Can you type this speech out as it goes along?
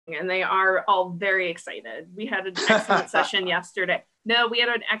and they are all very excited. We had an excellent session yesterday. No, we had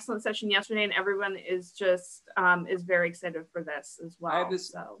an excellent session yesterday, and everyone is just is very excited for this as well. I have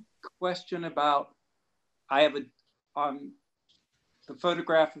this question about, I have on the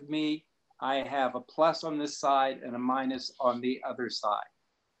photograph of me, I have a plus on this side and a minus on the other side.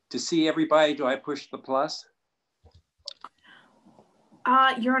 To see everybody, do I push the plus?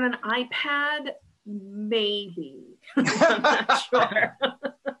 You're on an iPad, maybe. I'm not sure.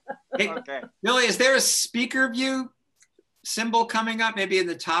 Hey, okay. Billy, is there a speaker view symbol coming up, maybe in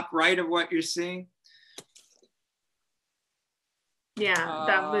the top right of what you're seeing? Yeah,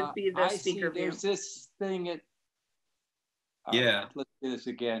 that would be the speaker view. There's this thing at, yeah. Let's do this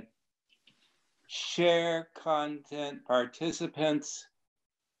again. Share content, participants.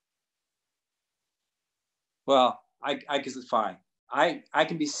 Well, I guess it's fine. I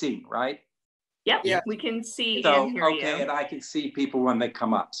can be seen, right? Yep, yeah. We can see and hear you. Okay, and I can see people when they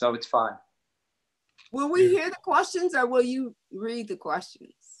come up, so it's fine. Will we hear the questions, or will you read the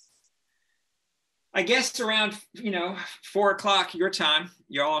questions? I guess around, 4 o'clock your time.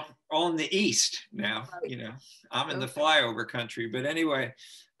 You're all in the East now, I'm in the flyover country. But anyway,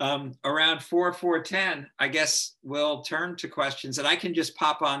 around 4:10, I guess we'll turn to questions, and I can just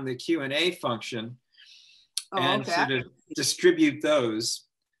pop on the Q&A function and sort of distribute those.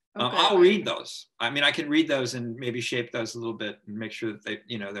 I'll read those. I mean, I can read those and maybe shape those a little bit and make sure that they,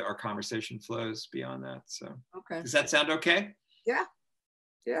 that our conversation flows beyond that. So, does that sound okay? Yeah.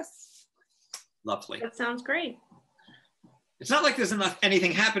 Yes. Lovely. That sounds great. It's not like there's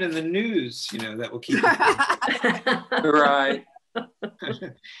anything happen in the news, that will keep. Right.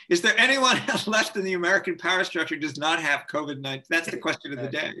 Is there anyone left in the American power structure who does not have COVID-19? That's the question of the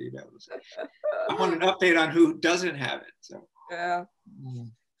day. I want an update on who doesn't have it. So. Yeah.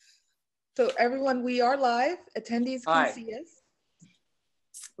 So everyone, we are live. Attendees can see us.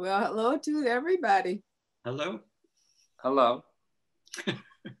 Well, hello to everybody. Hello. Hello.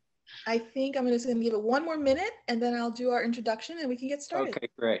 I think I'm just going to give it 1 more minute, and then I'll do our introduction, and we can get started. Okay,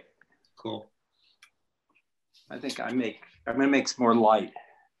 great. Cool. I think I'm going to make some more light.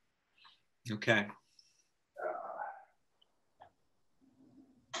 Okay.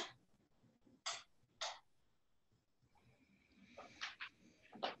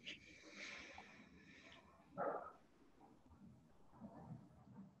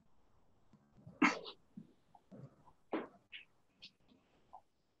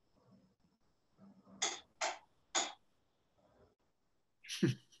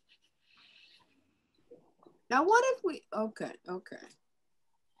 Now, what if we, okay.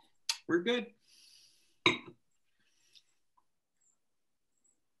 We're good.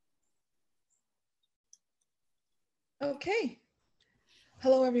 Okay.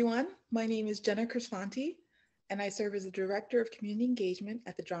 Hello, everyone. My name is Jenna Crisfanti, and I serve as the Director of Community Engagement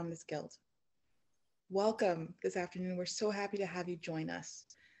at the Dramatists Guild. Welcome this afternoon. We're so happy to have you join us.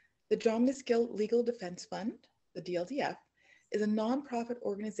 The Dramatists Guild Legal Defense Fund, the DLDF, is a nonprofit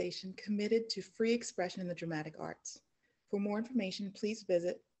organization committed to free expression in the dramatic arts. For more information, please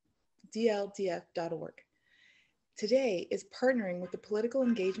visit dldf.org. Today is partnering with the Political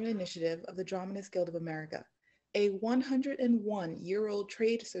Engagement Initiative of the Dramatists Guild of America, a 101-year-old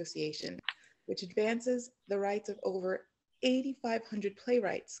trade association which advances the rights of over 8,500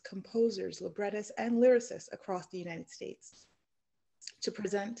 playwrights, composers, librettists, and lyricists across the United States. To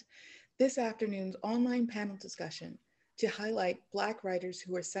present this afternoon's online panel discussion to highlight Black writers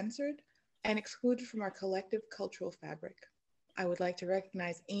who are censored and excluded from our collective cultural fabric, I would like to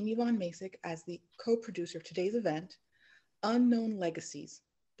recognize Amy Von Masick as the co-producer of today's event, Unknown Legacies,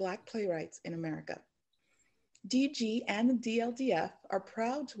 Black Playwrights in America. DG and the DLDF are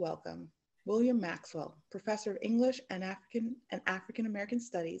proud to welcome William Maxwell, Professor of English and African American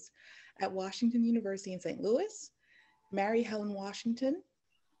Studies at Washington University in St. Louis, Mary Helen Washington,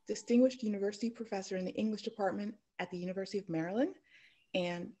 Distinguished University Professor in the English Department at the University of Maryland,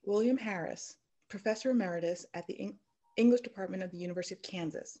 and William Harris, Professor Emeritus at the English Department of the University of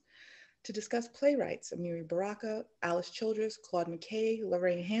Kansas, to discuss playwrights Amiri Baraka, Alice Childress, Claude McKay,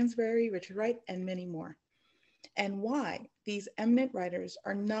 Lorraine Hansberry, Richard Wright, and many more, and why these eminent writers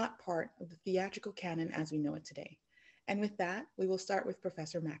are not part of the theatrical canon as we know it today. And with that, we will start with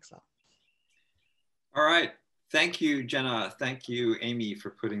Professor Maxwell. All right. Thank you, Jenna. Thank you, Amy, for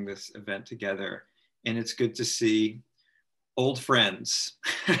putting this event together. And it's good to see old friends.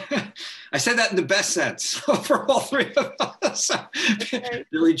 I said that in the best sense for all three of us. Okay.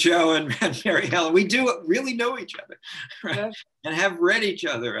 Billy Joe and Mary Helen. We do really know each other, right? Yeah. And have read each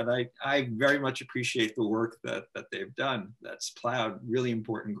other. And I very much appreciate the work that they've done. That's plowed really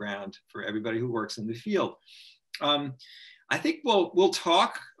important ground for everybody who works in the field. I think we'll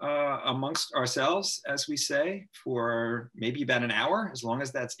talk amongst ourselves, as we say, for maybe about an hour, as long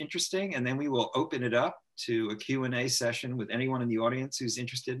as that's interesting. And then we will open it up to a Q&A session with anyone in the audience who's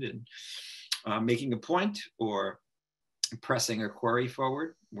interested in making a point or pressing a query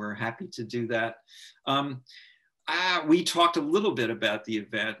forward. We're happy to do that. We talked a little bit about the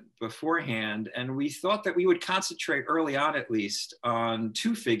event beforehand, and we thought that we would concentrate early on, at least, on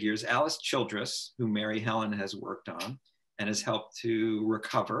two figures, Alice Childress, who Mary Helen has worked on and has helped to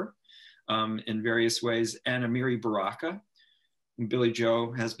recover in various ways, and Amiri Baraka, whom Billy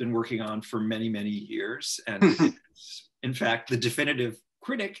Joe has been working on for many, many years, and is, in fact, the definitive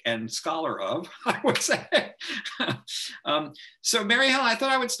critic and scholar of, I would say. So Mary Helen, I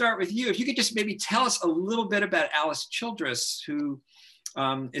thought I would start with you. If you could just maybe tell us a little bit about Alice Childress, who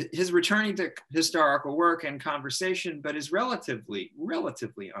is returning to historical work and conversation, but is relatively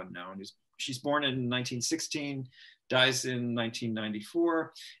unknown. She's born in 1916, dies in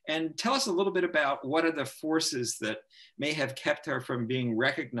 1994. And tell us a little bit about what are the forces that may have kept her from being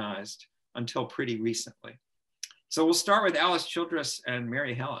recognized until pretty recently. So we'll start with Alice Childress and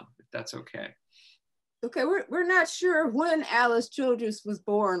Mary Helen, if that's okay. Okay, we're not sure when Alice Childress was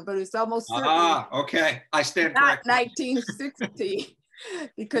born, but it's almost certainly okay. I stand not corrected. 1960,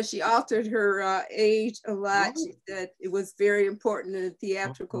 because she altered her age a lot. She said it was very important in the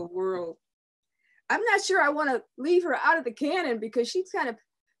theatrical world. I'm not sure I want to leave her out of the canon, because she's kind of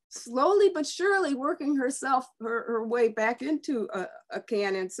slowly but surely working her way back into a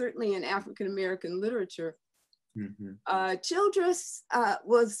canon, certainly in African-American literature. Childress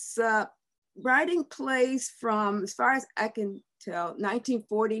was writing plays from, as far as I can tell,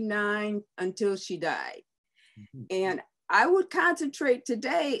 1949 until she died. And I would concentrate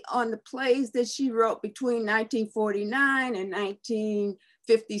today on the plays that she wrote between 1949 and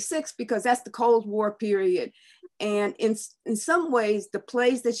 1956, because that's the Cold War period. And in some ways, the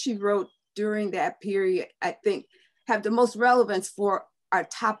plays that she wrote during that period, I think, have the most relevance for our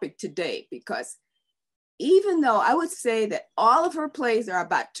topic today, because even though I would say that all of her plays are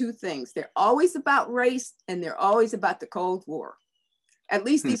about two things, they're always about race and they're always about the Cold War, at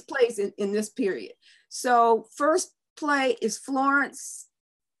least these plays in this period. So first play is Florence,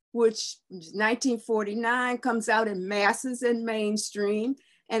 which 1949, comes out in Masses and Mainstream.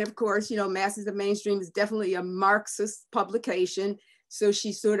 And of course, you know, Masses and Mainstream is definitely a Marxist publication. So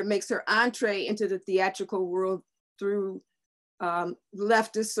she sort of makes her entree into the theatrical world through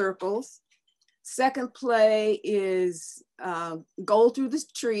leftist circles. Second play is Gold Through the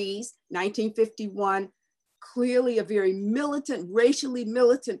Trees, 1951, clearly a very militant, racially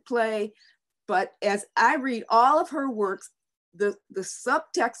militant play. But as I read all of her works, the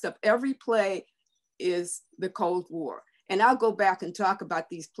subtext of every play is the Cold War. And I'll go back and talk about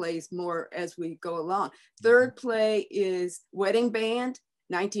these plays more as we go along. Third play is Wedding Band,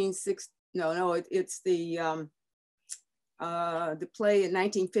 1960, it's the play in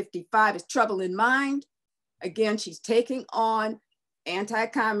 1955 is Trouble in Mind. Again, she's taking on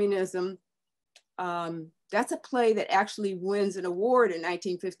anti-communism. That's a play that actually wins an award in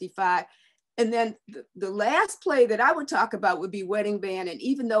 1955. And then the last play that I would talk about would be Wedding Band. And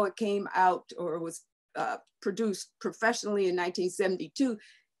even though it came out or was produced professionally in 1972,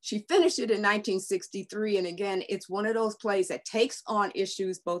 she finished it in 1963. And again, it's one of those plays that takes on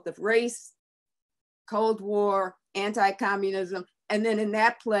issues both of race, Cold War, anti-communism, and then in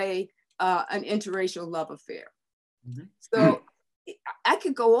that play, an interracial love affair. So I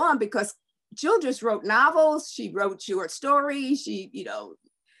could go on, because Childress wrote novels, she wrote short stories,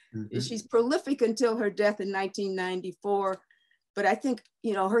 she's prolific until her death in 1994. But I think,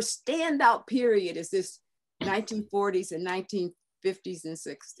 her standout period is this 1940s and 1950s and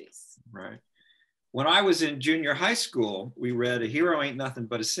 60s. Right. When I was in junior high school, we read A Hero Ain't Nothing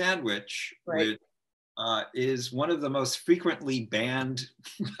But a Sandwich, which is one of the most frequently banned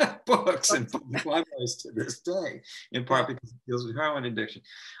books in public libraries to this day, in part because it deals with heroin addiction.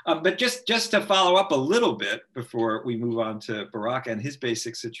 But just to follow up a little bit before we move on to Baraka and his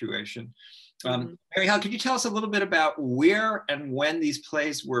basic situation, Mary Helen, could you tell us a little bit about where and when these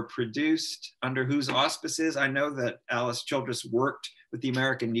plays were produced, under whose auspices? I know that Alice Childress worked with the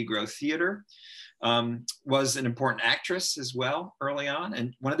American Negro Theater, was an important actress as well early on.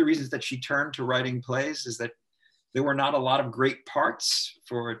 And one of the reasons that she turned to writing plays is that there were not a lot of great parts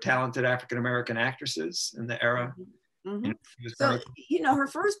for talented African-American actresses in the era. So, her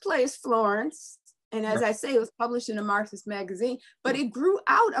first play is Florence. And as I say, it was published in a Marxist magazine, but it grew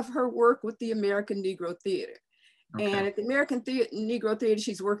out of her work with the American Negro Theater. And at the American Negro Theater,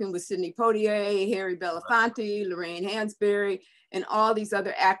 she's working with Sidney Poitier, Harry Belafonte, Lorraine Hansberry, and all these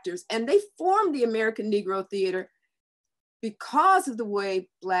other actors. And they formed the American Negro Theater because of the way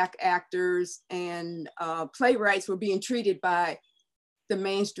Black actors and playwrights were being treated by the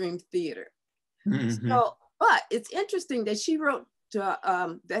mainstream theater. Mm-hmm. So, but it's interesting that she wrote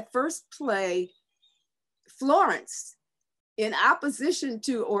that first play, Florence, in opposition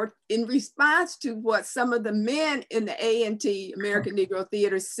to or in response to what some of the men in the A&T, American Negro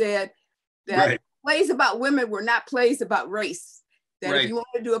Theater, said, that plays about women were not plays about race. That if you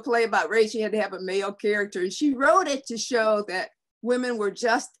wanted to do a play about race, you had to have a male character. And she wrote it to show that women were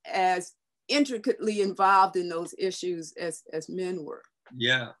just as intricately involved in those issues as men were.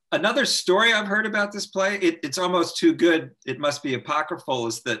 Yeah. Another story I've heard about this play, it's almost too good, it must be apocryphal,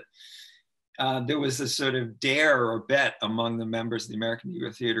 is that there was a sort of dare or bet among the members of the American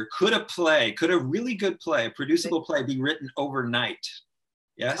Negro Theater. Could a really good play, a producible play, be written overnight?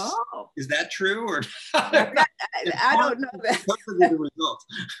 Yes? Oh. Is that true? Or I don't know that. The results.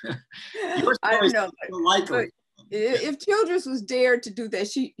 I don't know. Likely. If Childress was dared to do that,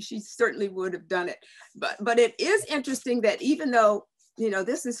 she certainly would have done it. But it is interesting that even though, you know,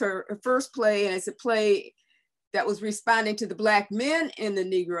 this is her first play, and it's a play that was responding to the Black men in the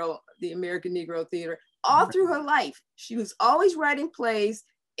American Negro Theater, all through her life, she was always writing plays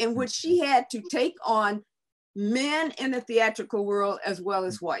in which she had to take on men in the theatrical world as well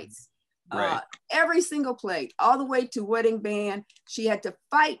as whites. Every single play, all the way to Wedding Band, she had to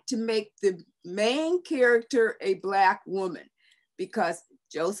fight to make the main character a Black woman, because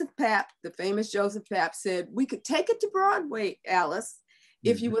Joseph Papp, the famous Joseph Papp, said, we could take it to Broadway, Alice,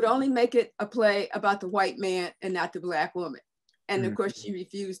 if you would only make it a play about the white man and not the Black woman. And of course, she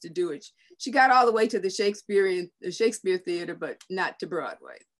refused to do it. She got all the way to the Shakespeare Theater, but not to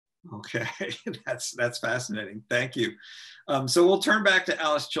Broadway. Okay, that's fascinating. Thank you. So we'll turn back to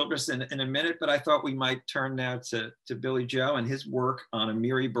Alice Childress in a minute, but I thought we might turn now to Billy Joe and his work on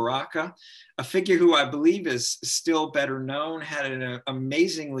Amiri Baraka, a figure who I believe is still better known, had an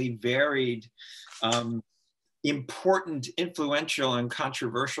amazingly varied, important, influential, and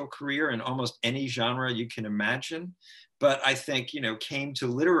controversial career in almost any genre you can imagine. But I think, you know, came to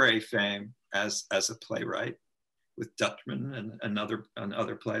literary fame as a playwright with Dutchman and other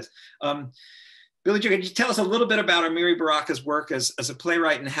plays. Billy Joe, could you tell us a little bit about Amiri Baraka's work as a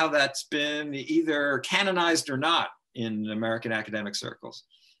playwright and how that's been either canonized or not in American academic circles?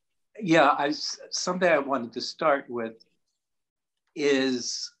 Yeah, something I wanted to start with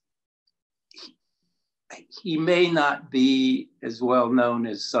is he may not be as well known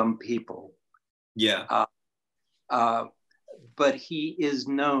as some people. Yeah. But he is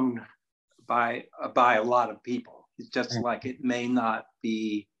known by a lot of people. It's just like it may not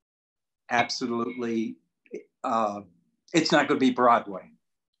be absolutely, it's not going to be Broadway,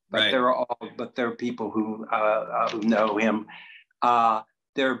 but there are people who know him.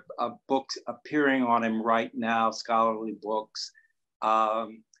 There are books appearing on him right now, scholarly books.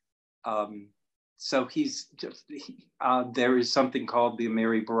 So he's just, there is something called the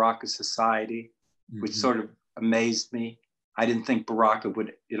Amiri Baraka Society, which sort of amazed me. I didn't think Baraka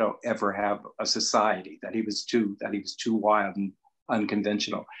would, ever have a society, that he was too wild and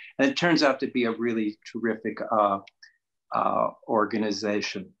unconventional. And it turns out to be a really terrific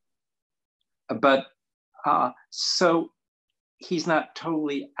organization. But so he's not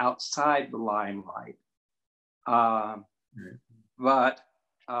totally outside the limelight, but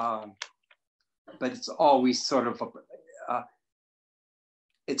it's always sort of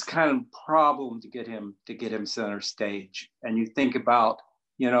it's kind of a problem to get him center stage. And you think about,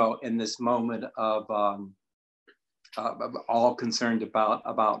 in this moment of all concerned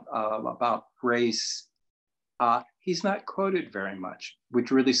about race, he's not quoted very much,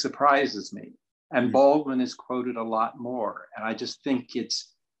 which really surprises me. And Baldwin is quoted a lot more. And I just think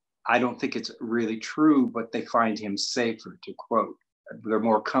I don't think it's really true, but they find him safer to quote. They're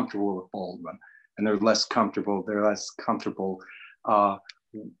more comfortable with Baldwin, and they're less comfortable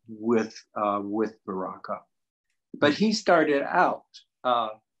with Baraka. But he started out,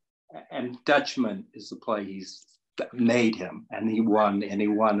 and Dutchman is the play he's made him, and he won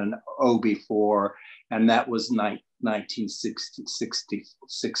an Obie for, and that was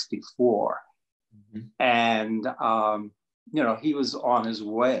 1964. And he was on his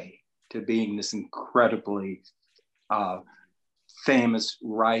way to being this incredibly famous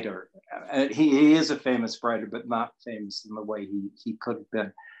writer. He is a famous writer, but not famous in the way he could have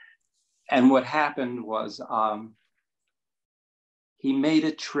been. And what happened was he made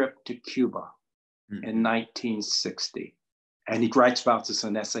a trip to Cuba in 1960, and he writes about this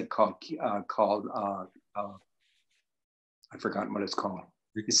in an essay called I've forgotten what it's called.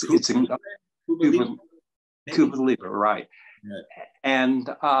 It's in Cuba Libre, right? And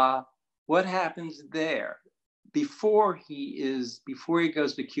what happens there? before he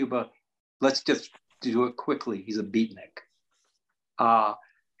goes to Cuba, let's just do it quickly. He's a beatnik.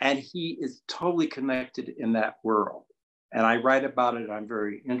 And he is totally connected in that world. And I write about it, I'm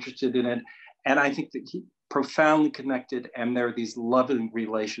very interested in it. And I think that he profoundly connected, and there are these loving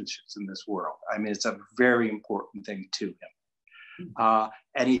relationships in this world. I mean, it's a very important thing to him.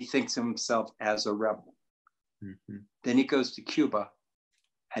 And he thinks of himself as a rebel. Mm-hmm. Then he goes to Cuba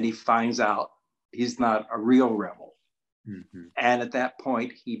and he finds out he's not a real rebel. Mm-hmm. And at that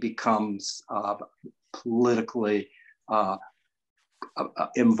point, he becomes politically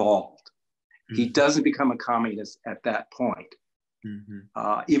involved. Mm-hmm. He doesn't become a communist at that point.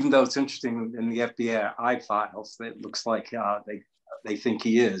 Mm-hmm. Even though it's interesting in the FBI files, it looks like they think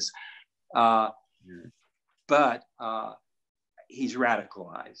he is. But he's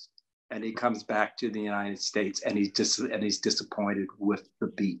radicalized, and he comes back to the United States, and he's disappointed with the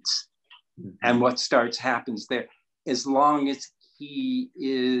beats. Mm-hmm. And what happens there, as long as he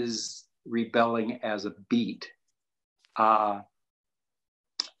is rebelling as a beat,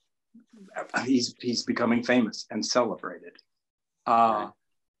 he's becoming famous and celebrated.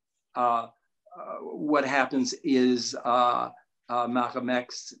 What happens is Malcolm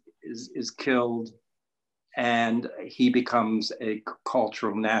X is killed, and he becomes a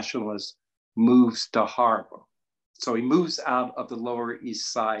cultural nationalist, moves to Harlem. So he moves out of the Lower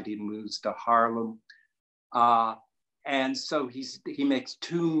East Side, he moves to Harlem. And so he makes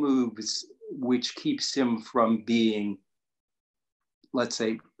two moves which keeps him from being, let's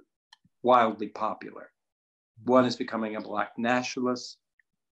say, wildly popular. One is becoming a Black nationalist.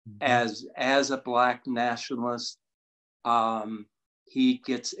 As a Black nationalist, he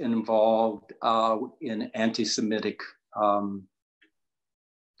gets involved in anti-Semitic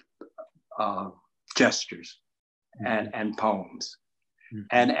gestures and poems. Mm-hmm.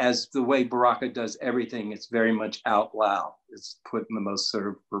 And as the way Baraka does everything, it's very much out loud. It's put in the most sort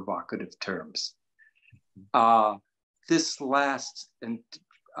of provocative terms. This lasts, and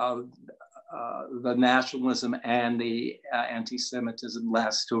the nationalism and the anti-Semitism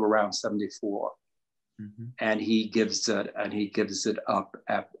lasts to around 74. Mm-hmm. And he gives it up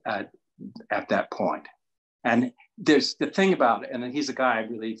at that point. And there's the thing about it, and he's a guy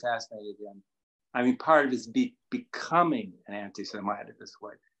I'm really fascinated in. I mean, part of his becoming an anti-Semite this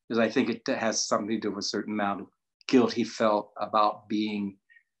way, because I think it has something to do with a certain amount of guilt he felt about being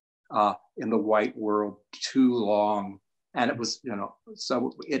in the white world too long. And it was,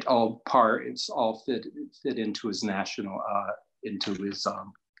 so it's all fit into his national, into his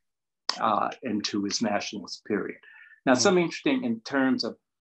nationalist period. Now, something interesting in terms of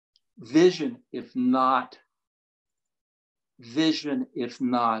vision, if not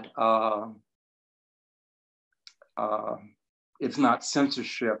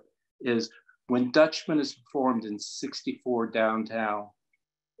censorship, is when Dutchman is performed in '64 downtown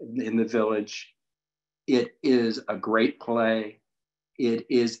in the Village. It is a great play. It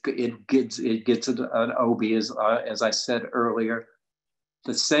gets an Obie, as I said earlier.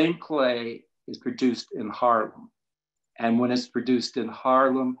 The same play is produced in Harlem, and when it's produced in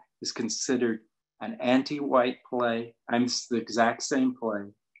Harlem, is considered an anti-white play. It's the exact same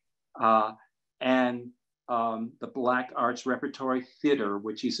play, and the Black Arts Repertory Theater,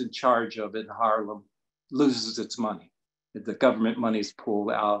 which he's in charge of in Harlem, loses its money. The government money is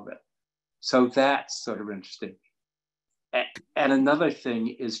pulled out of it. So that's sort of interesting. And another thing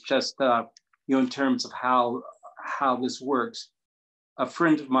is just, in terms of how this works, a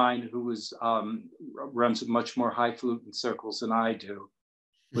friend of mine who runs much more highfalutin circles than I do,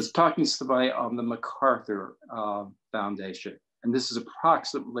 was talking to somebody on the MacArthur Foundation. And this is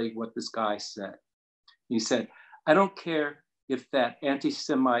approximately what this guy said. He said, I don't care if that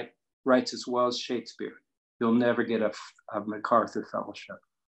anti-Semite writes as well as Shakespeare, he'll never get a MacArthur Fellowship.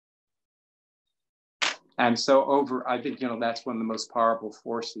 And so I think, that's one of the most powerful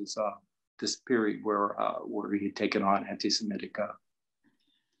forces this period where he had taken on anti-Semitic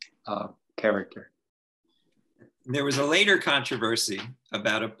character. There was a later controversy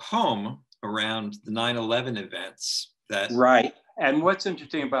about a poem around the 9/11 events that. Right. And what's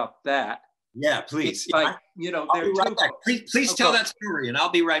interesting about that? Yeah, please. Like, I'll be right back. Please tell that story and I'll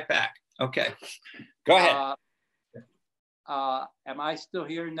be right back. Okay, go ahead. Am I still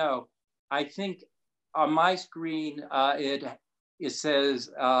here? No, I think on my screen, it says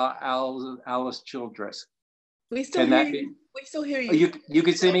Alice Childress. We still hear you. We still hear you. You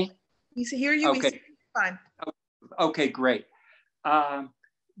can see me? We hear you. Okay. We see you. Fine. Okay, great.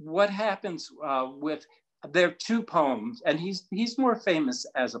 What happens there are two poems, and he's more famous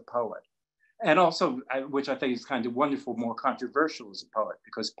as a poet. And also, which I think is kind of wonderful, more controversial as a poet,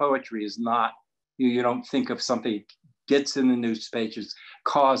 because poetry is not, You don't think of something gets in the newspapers,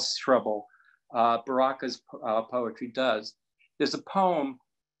 cause trouble. Baraka's poetry does. There's a poem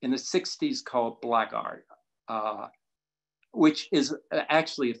in the 60s called Blackguard, which is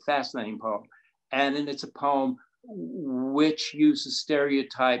actually a fascinating poem. And it's a poem which uses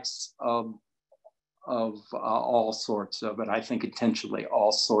stereotypes of all sorts of, and I think intentionally,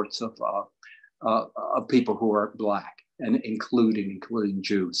 all sorts of people who are Black, and including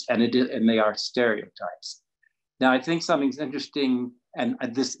Jews, and they are stereotypes. Now, I think something's interesting, and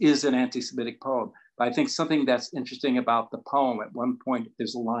this is an anti-Semitic poem, but I think something that's interesting about the poem, at one point,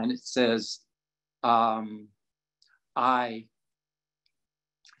 there's a line that says, it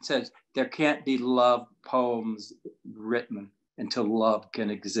says, there can't be love poems written until love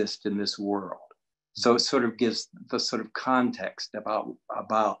can exist in this world. So it sort of gives the sort of context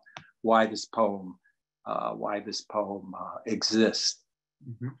about why this poem exists.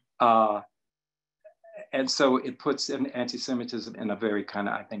 Mm-hmm. And so it puts an anti-Semitism in a very kind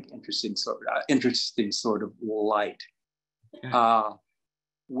of, I think, interesting sort of light. Okay.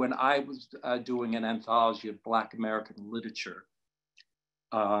 When I was doing an anthology of Black American literature,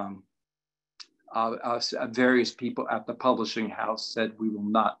 various people at the publishing house said, we will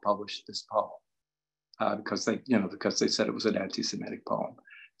not publish this poem because they said it was an anti-Semitic poem.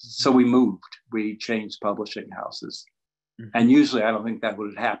 So we changed publishing houses. Mm-hmm. And usually I don't think that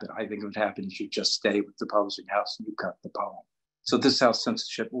would happen. I think it would happen if you just stay with the publishing house and you cut the poem. So this is how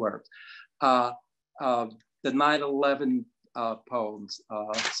censorship works. The 9/11 poems,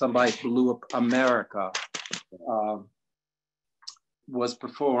 Somebody Blew Up America, was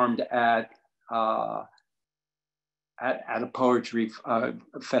performed at a poetry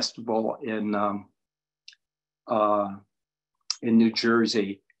festival in New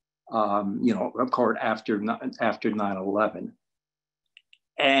Jersey, of course, after 9/11.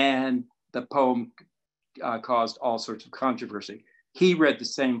 And the poem caused all sorts of controversy. He read the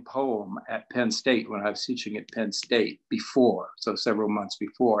same poem at Penn State when I was teaching at Penn State before, so several months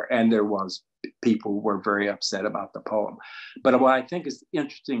before, and people were very upset about the poem. But what I think is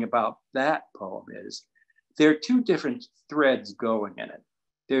interesting about that poem is there are two different threads going in it.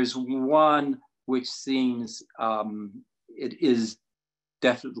 There's one which seems, it is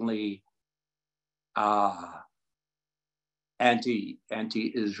definitely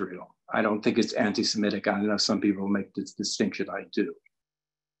anti-Israel. I don't think it's anti-Semitic. I know some people make this distinction. I do.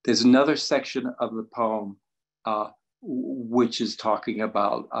 There's another section of the poem which is talking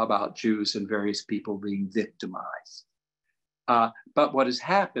about Jews and various people being victimized. But what has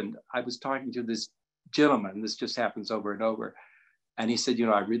happened, I was talking to this gentleman, this just happens over and over, and he said,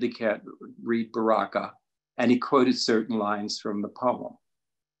 I really can't read Baraka. And he quoted certain lines from the poem.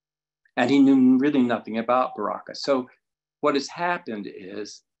 And he knew really nothing about Baraka. So what has happened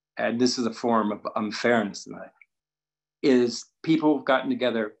is, and this is a form of unfairness tonight, is people have gotten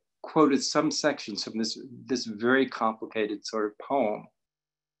together, quoted some sections from this very complicated sort of poem,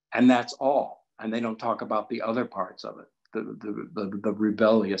 and that's all. And they don't talk about the other parts of it, the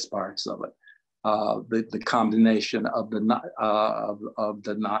rebellious parts of it, the condemnation of the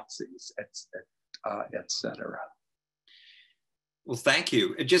Nazis, etc. Well, thank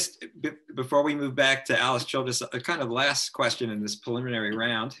you. Just before we move back to Alice Childress, a kind of last question in this preliminary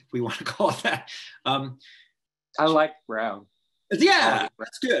round, if we want to call it that. I like Brown. Yeah,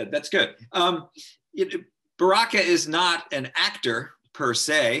 that's good. That's good. Baraka is not an actor per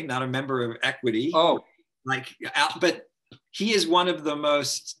se, not a member of Equity. Oh, but he is one of the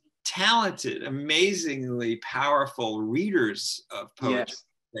most talented, amazingly powerful readers of poetry. Yes.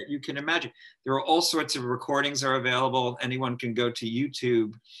 That you can imagine. There are all sorts of recordings are available. Anyone can go to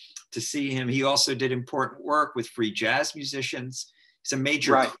YouTube to see him. He also did important work with free jazz musicians. He's a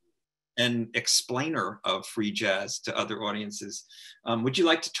major and explainer of free jazz to other audiences. Would you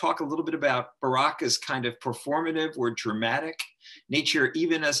like to talk a little bit about Baraka's kind of performative or dramatic nature,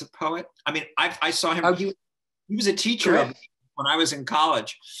 even as a poet? I mean, I saw him, he was a teacher when I was in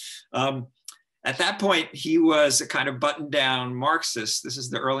college. At that point, he was a kind of button-down Marxist. This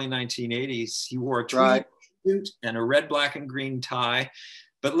is the early 1980s. He wore a tweed suit and a red, black, and green tie,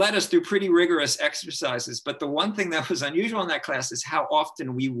 but led us through pretty rigorous exercises. But the one thing that was unusual in that class is how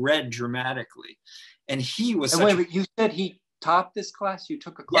often we read dramatically. And he was you said he taught this class? You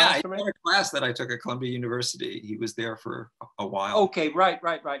took a class? Yeah, I took a class that I took at Columbia University. He was there for a while. Okay, right.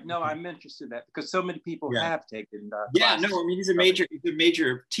 No, I'm interested in that because so many people have taken classes. No, I mean, he's a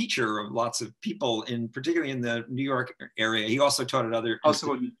major teacher of lots of people, particularly in the New York area. He also taught at other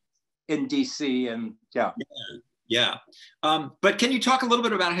in DC and Yeah. But can you talk a little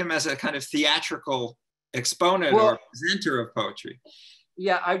bit about him as a kind of theatrical exponent or presenter of poetry?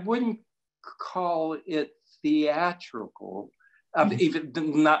 Yeah, I wouldn't call it theatrical, even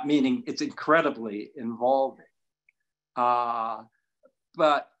not meaning it's incredibly involving.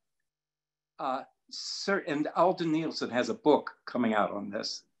 But and Alden Nielsen has a book coming out on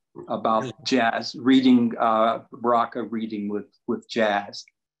this about jazz, reading Baraka reading with jazz.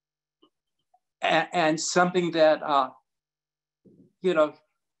 And something that, you know,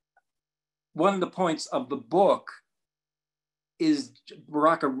 one of the points of the book is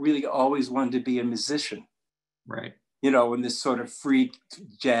Baraka really always wanted to be a musician. Right. You know, in this sort of free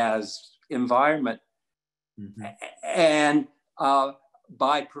jazz environment. Mm-hmm. And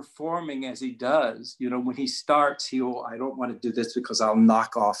by performing as he does, you know, when he starts, I don't want to do this because I'll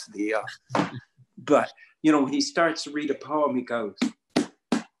knock off the, but, you know, when he starts to read a poem, he goes,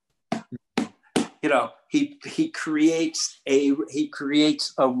 you know, he creates a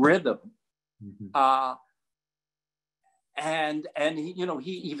rhythm. Mm-hmm. And he, you know,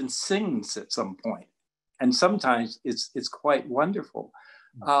 he even sings at some point. And sometimes it's quite wonderful.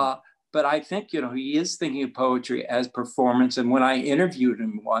 Mm-hmm. But I think, you know, he is thinking of poetry as performance. And when I interviewed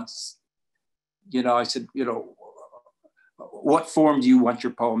him once, you know, I said, you know, what form do you want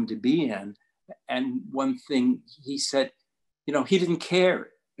your poem to be in? And one thing he said, you know, he didn't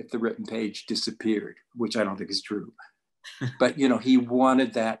care if the written page disappeared, which I don't think is true. But, you know, he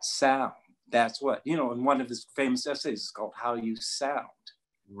wanted that sound. That's what, you know, in one of his famous essays is called How You Sound.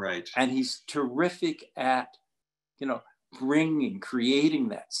 Right. And he's terrific at, you know, creating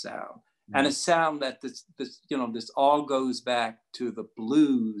that sound. Mm. And a sound that this, you know, this all goes back to the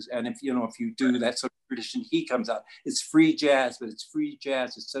blues. And if you do that sort of tradition, he comes out, it's free jazz, but it's free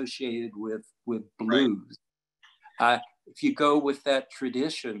jazz associated with blues. Right. If you go with that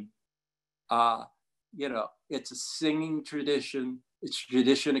tradition, you know, it's a singing tradition. It's a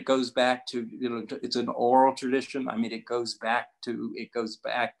tradition. It goes back to, you know, it's an oral tradition. I mean, it goes back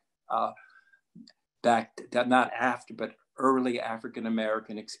not after, but early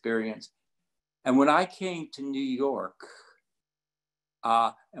African-American experience. And when I came to New York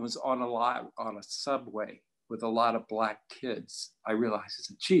and was on a subway with a lot of Black kids, I realized, I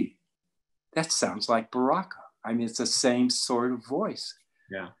said, gee, that sounds like Baraka. I mean, it's the same sort of voice.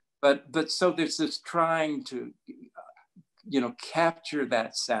 Yeah. But so there's this trying to, you know, capture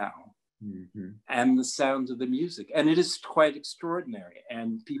that sound. Mm-hmm. And the sounds of the music. And it is quite extraordinary.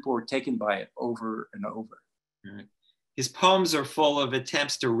 And people are taken by it over and over. Right. His poems are full of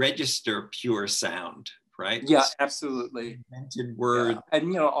attempts to register pure sound, right? Yeah, absolutely. Invented word. Yeah. And,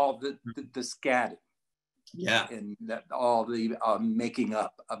 you know, all the scatting. Yeah. And that, all the making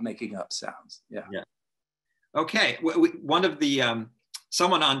up sounds. Yeah. Yeah. Okay. One of the,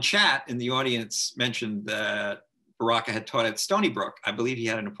 someone on chat in the audience mentioned that Baraka had taught at Stony Brook. I believe he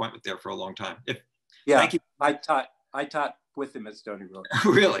had an appointment there for a long time. Thank you. I taught with him at Stony Brook.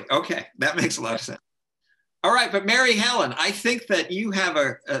 Really? Okay, that makes a lot of sense. All right, but Mary Helen, I think that you have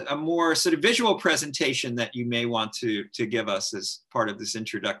a more sort of visual presentation that you may want to give us as part of this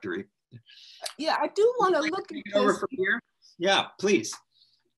introductory. Yeah, I do want to look at over from here. Yeah, please.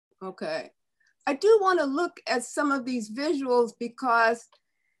 Okay. I do want to look at some of these visuals because,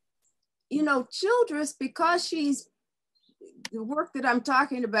 you know, Childress, because the work that I'm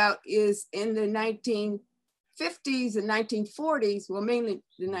talking about is in the 1950s and 1940s, well, mainly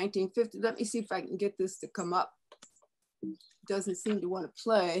the 1950s. Let me see if I can get this to come up. It doesn't seem to want to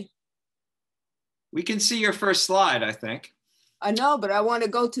play. We can see your first slide, I think. I know, but I want to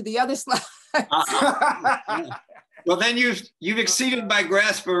go to the other slide. Well, then you've exceeded my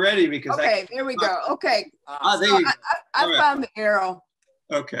grasp already because there we go. Okay. There you go. I found the arrow.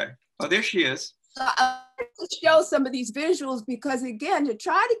 Okay. Oh, there she is. So I want to show some of these visuals because, again, to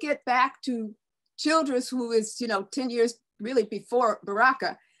try to get back to Childress, who is, you know, 10 years really before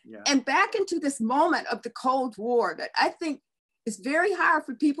Baraka, and back into this moment of the Cold War that I think is very hard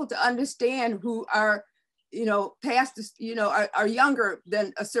for people to understand who are, you know, past this, you know, are younger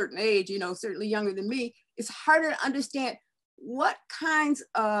than a certain age, you know, certainly younger than me. It's harder to understand what kinds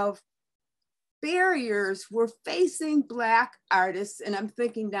of barriers were facing Black artists, and I'm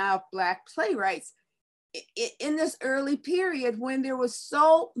thinking now of Black playwrights, in this early period when there was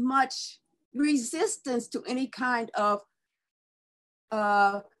so much resistance to any kind of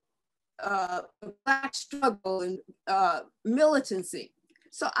Black struggle and militancy.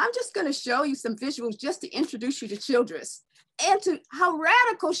 So I'm just going to show you some visuals just to introduce you to Childress and to how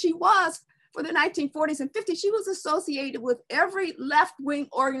radical she was for the 1940s and 50s. She was associated with every left-wing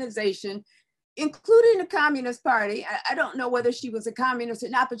organization, including the Communist Party. I don't know whether she was a communist or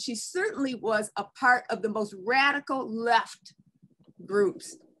not, but she certainly was a part of the most radical left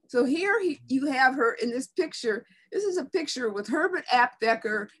groups. So here you have her in this picture. This is a picture with Herbert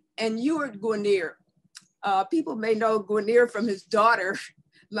Aptheker and Ewart Guinier. People may know Guinier from his daughter,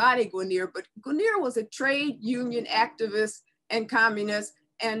 Lonnie Guinier, but Guinier was a trade union activist and communist,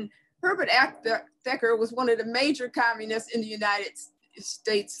 and Herbert Thacker was one of the major communists in the United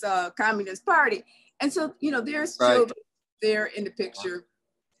States Communist Party. And so, you know, there's Childress there in the picture.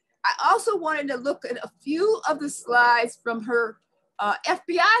 I also wanted to look at a few of the slides from her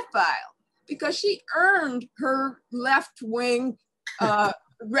FBI file, because she earned her left-wing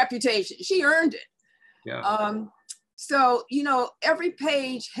reputation. She earned it. Yeah. So, you know, every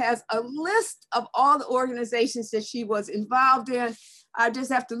page has a list of all the organizations that she was involved in. I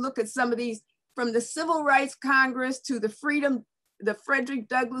just have to look at some of these, from the Civil Rights Congress to the Frederick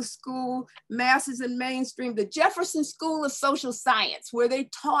Douglass School, Masses and Mainstream, the Jefferson School of Social Science, where they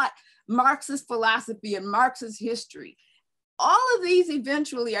taught Marxist philosophy and Marxist history. All of these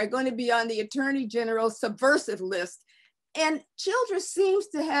eventually are going to be on the Attorney General's subversive list. And Childress seems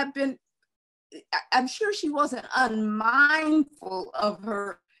to have been, I'm sure she wasn't unmindful of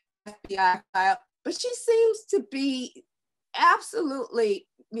her FBI file, but she seems to be absolutely,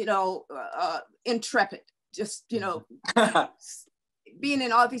 you know, intrepid, just, you know, being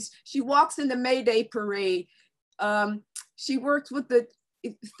in all these. She walks in the May Day parade. She works with the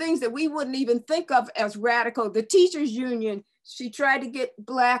things that we wouldn't even think of as radical, the teachers union. She tried to get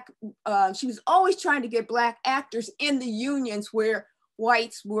she was always trying to get Black actors in the unions where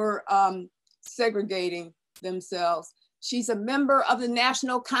whites were segregating themselves. She's a member of the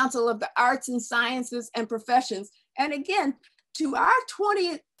National Council of the Arts and Sciences and Professions. And again, to our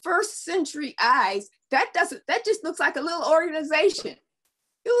 21st century eyes, that just looks like a little organization.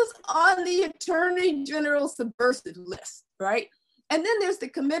 It was on the Attorney General's subversive list, right? And then there's the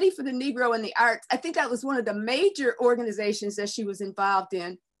Committee for the Negro in the Arts. I think that was one of the major organizations that she was involved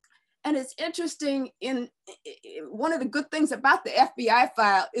in. And it's interesting, one of the good things about the FBI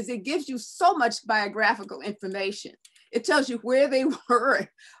file is it gives you so much biographical information. It tells you where they were,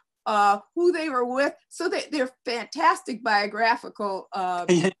 who they were with. So they're fantastic biographical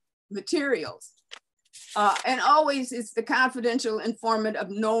materials. And always it's the confidential informant of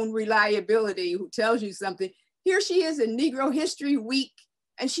known reliability who tells you something. Here she is in Negro History Week,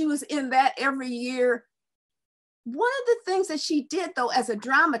 and she was in that every year. One of the things that she did, though, as a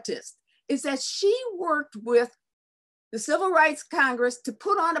dramatist, is that she worked with the Civil Rights Congress to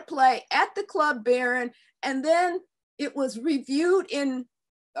put on a play at the Club Baron, and then it was reviewed in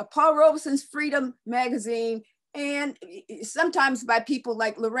Paul Robeson's Freedom magazine, and sometimes by people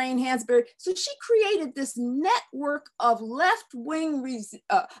like Lorraine Hansberry. So she created this network of left-wing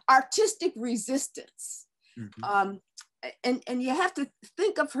artistic resistance. Mm-hmm. And you have to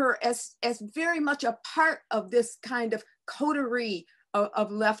think of her as very much a part of this kind of coterie of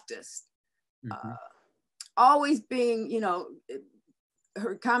leftists. Mm-hmm. Always being, you know,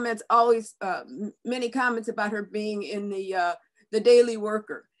 her comments always, many comments about her being in the Daily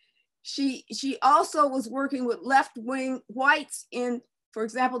Worker. She also was working with left-wing whites in, for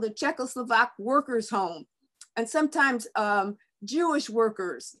example, the Czechoslovak workers' home, and sometimes Jewish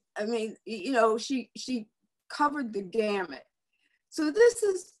workers. I mean, you know, she covered the gamut. So this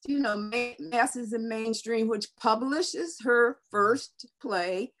is, you know, Masses and Mainstream, which publishes her first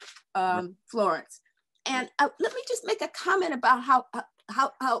play, Florence. And let me just make a comment about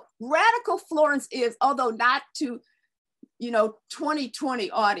how radical Florence is, although not to, you know, 2020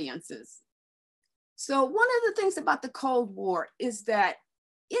 audiences. So one of the things about the Cold War is that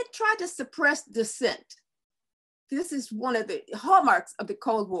it tried to suppress dissent. This is one of the hallmarks of the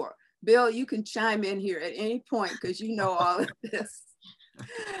Cold War. Bill, you can chime in here at any point because you know all of this.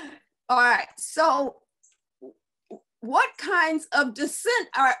 All right, so what kinds of dissent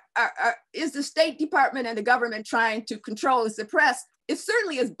is the State Department and the government trying to control and suppress? It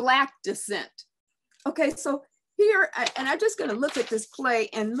certainly is Black dissent. Okay, so here, and I'm just gonna look at this play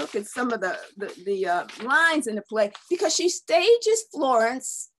and look at some of the lines in the play, because she stages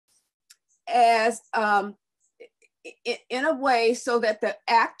Florence as, in a way so that the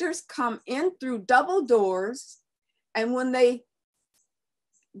actors come in through double doors, and when they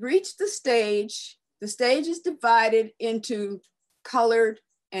reach the stage is divided into colored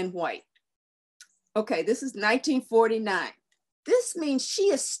and white. Okay, this is 1949. This means she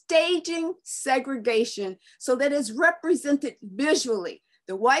is staging segregation so that it's represented visually.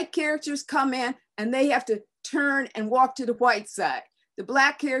 The white characters come in and they have to turn and walk to the white side. The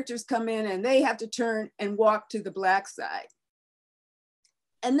Black characters come in and they have to turn and walk to the Black side.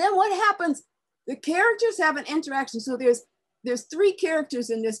 And then what happens? The characters have an interaction. So there's three characters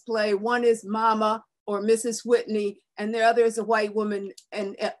in this play. One is Mama or Mrs. Whitney, and the other is a white woman,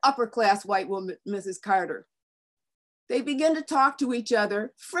 and an upper class white woman, Mrs. Carter. They begin to talk to each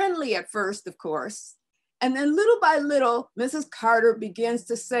other, friendly at first, of course. And then little by little, Mrs. Carter begins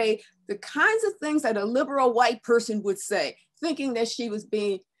to say the kinds of things that a liberal white person would say, thinking that she was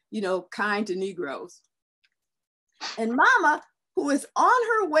being, kind to Negroes. And Mama, who is on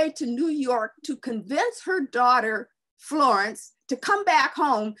her way to New York to convince her daughter, Florence, to come back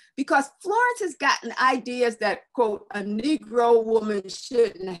home because Florence has gotten ideas that, quote, a Negro woman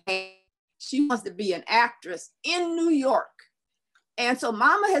shouldn't have. She wants to be an actress in New York. And so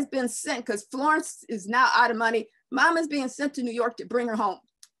Mama has been sent, because Florence is now out of money, Mama's being sent to New York to bring her home.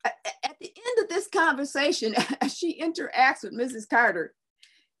 At the end of this conversation, as she interacts with Mrs. Carter,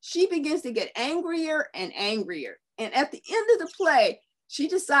 she begins to get angrier and angrier. And at the end of the play, she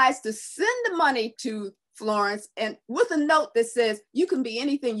decides to send the money to Florence and with a note that says, you can be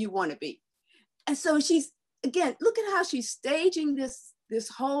anything you want to be. And so she's, again, look at how she's staging this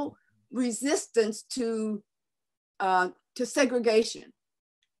whole resistance to segregation.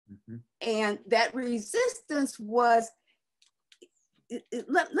 Mm-hmm. And that resistance was,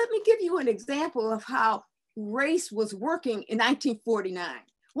 let me give you an example of how race was working in 1949.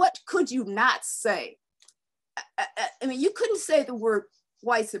 What could you not say? I mean, you couldn't say the word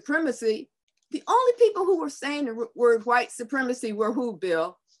white supremacy. The only people who were saying the word white supremacy were who,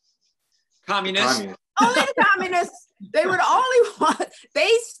 Bill? Communists. Only the communists. They were the only ones. They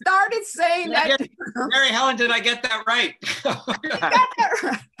started saying that. Mary Helen, did I get that right? You got that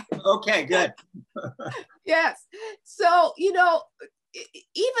right. Okay, good. Yes. So,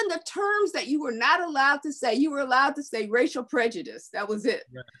 even the terms that you were not allowed to say, you were allowed to say racial prejudice. That was it.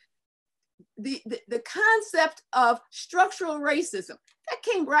 Yeah. The concept of structural racism, that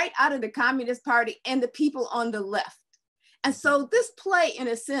came right out of the Communist Party and the people on the left. And so this play, in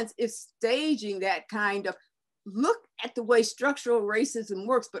a sense, is staging that kind of look at the way structural racism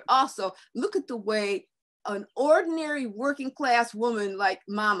works, but also look at the way an ordinary working class woman like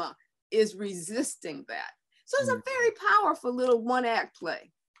Mama is resisting that. So it's a very powerful little one-act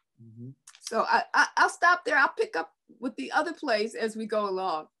play. Mm-hmm. So I'll stop there. I'll pick up with the other plays as we go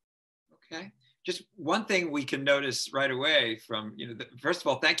along. Okay. Just one thing we can notice right away from, first of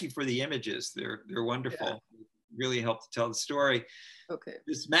all, thank you for the images. They're wonderful. Yeah. Really help to tell the story. Okay.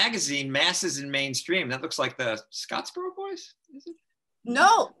 This magazine, Masses and Mainstream, that looks like the Scottsboro Boys, is it?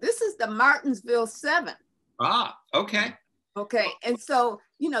 No, this is the Martinsville 7. Ah, okay. Okay, and so,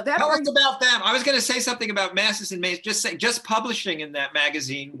 that tell us about them. I was going to say something about Masses and Mainstream. Just publishing in that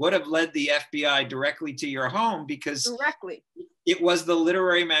magazine would have led the FBI directly to your home because it was the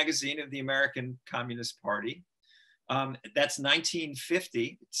literary magazine of the American Communist Party. That's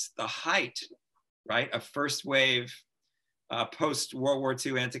 1950. It's the height, right, of first wave post-World War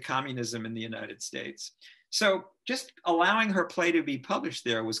II anti-communism in the United States. So just allowing her play to be published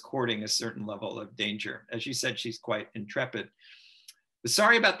there was courting a certain level of danger. As you said, she's quite intrepid. But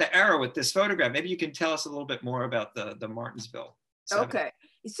sorry about the error with this photograph. Maybe you can tell us a little bit more about the Martinsville 7. Okay.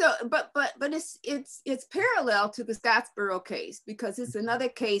 So, but it's parallel to the Scottsboro case because it's another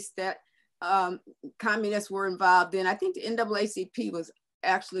case that communists were involved in. I think the NAACP was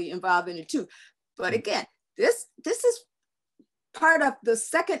actually involved in it too. But again, this is part of the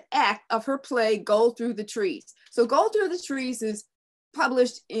second act of her play, Gold Through the Trees. So Gold Through the Trees is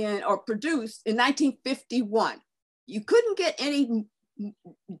published or produced in 1951. You couldn't get any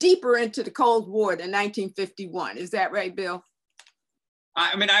deeper into the Cold War than 1951. Is that right, Bill?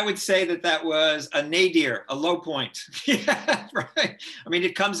 I mean, I would say that was a nadir, a low point. Yeah, right. I mean,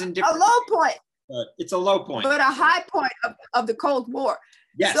 it comes in different. A low point. But it's a low point. But a high point of the Cold War.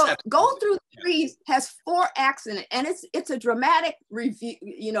 Yes. So Gold Through the Trees has 4 acts in it, and it's a dramatic review.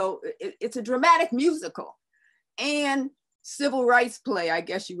 It's a dramatic musical, and civil rights play, I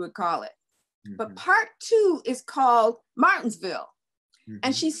guess you would call it. Mm-hmm. But part 2 is called Martinsville. Mm-hmm.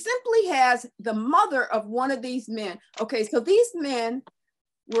 And she simply has the mother of one of these men. Okay, so these men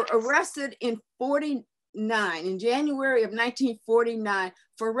were arrested in January of 1949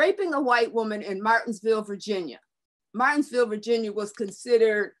 for raping a white woman in Martinsville, Virginia. Martinsville, Virginia was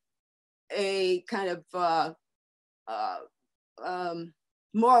considered a kind of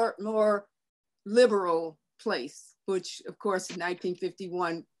more liberal place, which of course in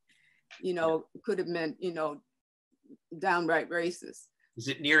 1951, could have meant, downright racist. Is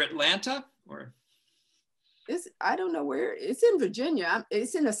it near Atlanta or? I don't know where. It's in Virginia.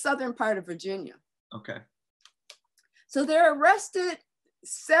 It's in the southern part of Virginia. Okay. So they're arrested,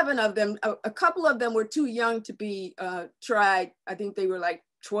 7 of them. A couple of them were too young to be tried. I think they were like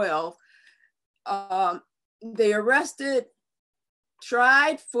 12. They arrested,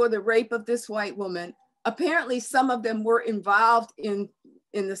 tried for the rape of this white woman. Apparently some of them were involved in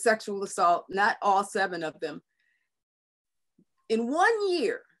the sexual assault, not all 7 of them. in 1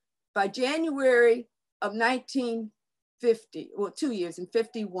 year, by January of 1950, well, 2 years, in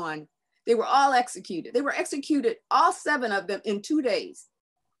 51, they were all executed. They were executed, all 7 of them, in 2 days.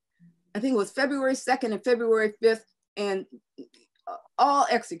 I think it was February 2nd and February 5th, and all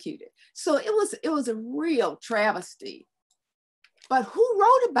executed. So it was a real travesty. But who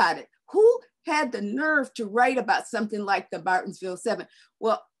wrote about it? Who had the nerve to write about something like the Martinsville 7?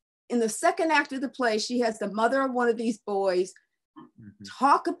 Well, in the second act of the play, she has the mother of one of these boys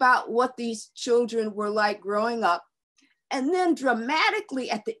talk about what these children were like growing up. And then dramatically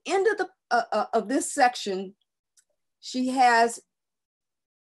at the end of this section, she has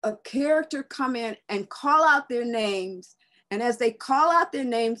a character come in and call out their names. And as they call out their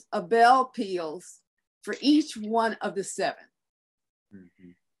names, a bell peals for each one of the 7.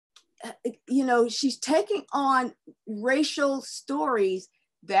 You know, she's taking on racial stories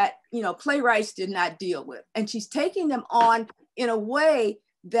that, you know, playwrights did not deal with. And she's taking them on in a way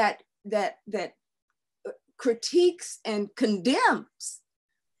that critiques and condemns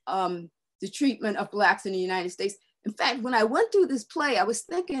the treatment of Blacks in the United States. In fact, when I went through this play, I was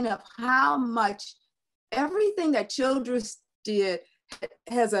thinking of how much everything that Childress did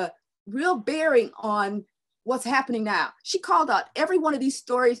has a real bearing on what's happening now. She called out every one of these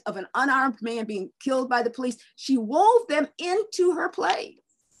stories of an unarmed man being killed by the police. She wove them into her play.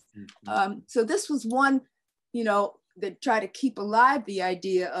 So this was one, you know, that tried to keep alive the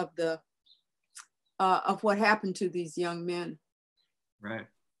idea of what happened to these young men. Right.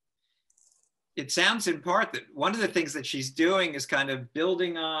 It sounds in part that one of the things that she's doing is kind of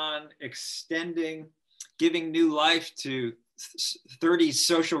building on, extending, giving new life to 30s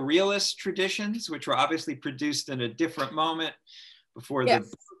social realist traditions, which were obviously produced in a different moment before the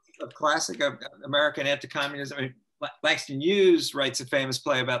classic of American anti-communism. I mean, Langston Hughes writes a famous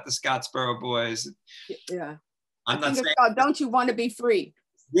play about the Scottsboro Boys. Yeah. I'm not saying, it's called Don't You Want to Be Free?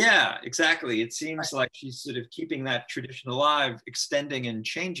 Yeah, exactly. It seems like she's sort of keeping that tradition alive, extending and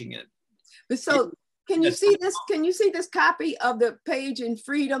changing it. But so can you see this? Can you see this copy of the page in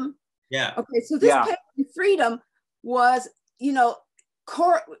Freedom? Yeah. Okay, so this page in Freedom was, you know,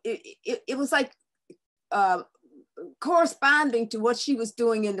 it was like corresponding to what she was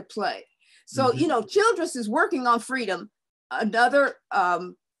doing in the play. So, you know, Childress is working on Freedom, another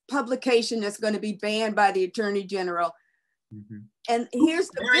publication that's going to be banned by the Attorney General. And here's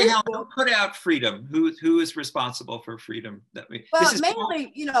the Mary Helen, who put out Freedom? Who is responsible for Freedom? Well,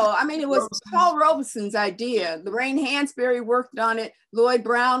 mainly, you know, I mean, it was Paul Robeson's idea. Lorraine Hansberry worked on it, Lloyd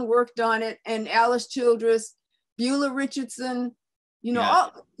Brown worked on it, and Alice Childress, Beulah Richardson, you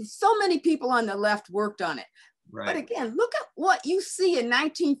know, so many people on the left worked on it. Right. But again, look at what you see in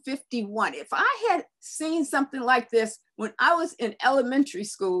 1951. If I had seen something like this when I was in elementary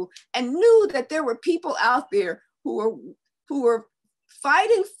school and knew that there were people out there who were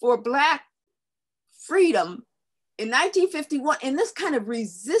fighting for Black freedom in 1951 in this kind of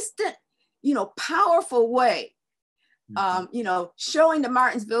resistant, you know, powerful way, you know, showing the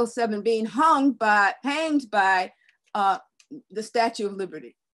Martinsville 7 being hanged by the Statue of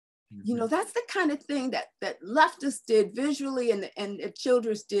Liberty. You know, that's the kind of thing that leftists did visually and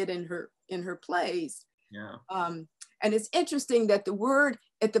Childress did in her plays. Yeah. And it's interesting that the word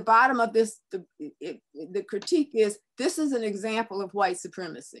at the bottom of this, the critique is, this is an example of white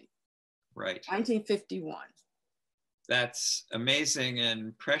supremacy. Right. 1951. That's amazing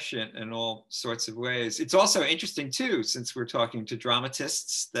and prescient in all sorts of ways. It's also interesting too, since we're talking to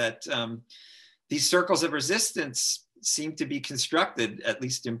dramatists, that these circles of resistance seem to be constructed, at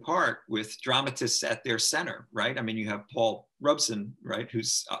least in part, with dramatists at their center, right? I mean, you have Paul Robeson, right,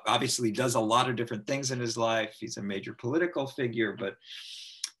 who's obviously does a lot of different things in his life. He's a major political figure, but,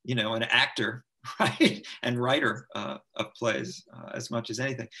 you know, an actor, right, and writer of plays as much as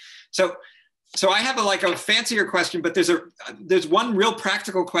anything. So I have a fancier question, but there's one real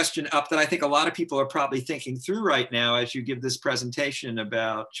practical question up that I think a lot of people are probably thinking through right now as you give this presentation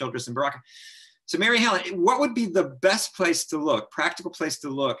about Childress and Baraka. So Mary Helen, what would be the best place to look, practical place to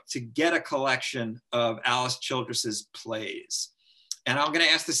look, to get a collection of Alice Childress's plays? And I'm going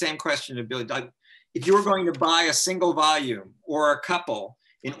to ask the same question to Billy. If you were going to buy a single volume or a couple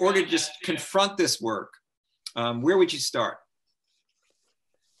in order to just confront this work, where would you start?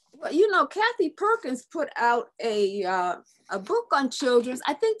 Well, you know, Kathy Perkins put out a book on Childress.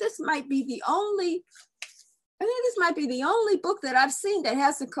 I think this might be the only book that I've seen that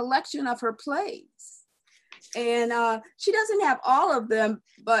has a collection of her plays. And she doesn't have all of them,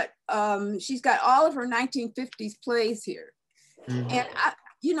 but she's got all of her 1950s plays here. And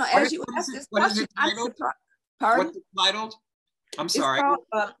you know, as you asked this question, I'm surprised. Pardon? What's it titled? I'm sorry. It's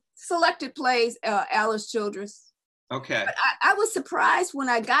called Selected Plays, Alice Childress. Okay. But I was surprised when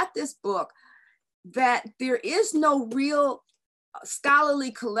I got this book that there is no real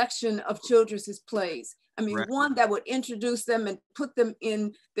scholarly collection of Childress's plays. I mean, one that would introduce them and put them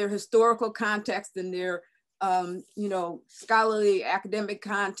in their historical context and their, you know, scholarly academic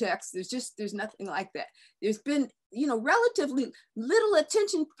context. There's nothing like that. There's been, you know, relatively little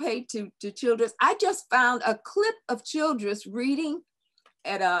attention paid to Childress. I just found a clip of Childress reading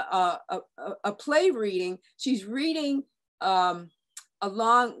at a play reading. She's reading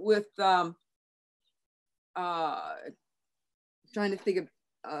along with, trying to think of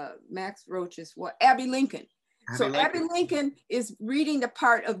Max Roach's Abby Lincoln. Abby Lincoln is reading the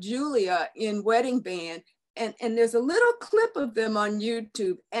part of Julia in Wedding Band, and there's a little clip of them on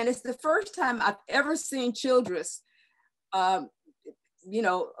YouTube, and it's the first time I've ever seen Childress, you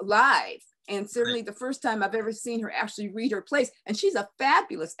know, live, and certainly the first time I've ever seen her actually read her plays, and she's a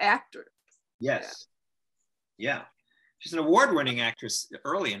fabulous actor. Yes, yeah. She's an award-winning actress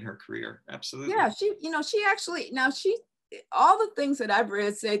early in her career, absolutely. Yeah, she, you know, she actually, now she, all the things that I've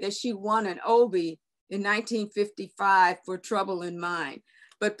read say that she won an Obie in 1955 for Trouble in Mind.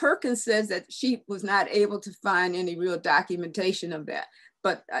 But Perkins says that she was not able to find any real documentation of that.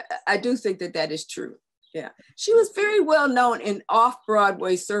 But I do think that that is true. Yeah. She was very well known in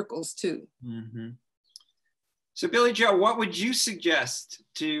off-Broadway circles too. Mm-hmm. So Billy Joe, what would you suggest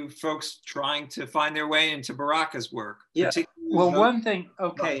to folks trying to find their way into Baraka's work? Yeah, well, one thing,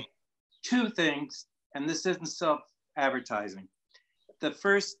 okay, two things, and this isn't self-advertising. The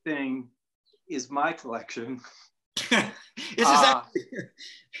first thing is my collection.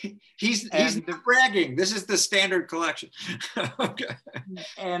 He's bragging. This is the standard collection. Okay.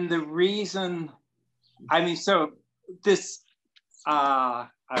 And the reason, I mean, so this, I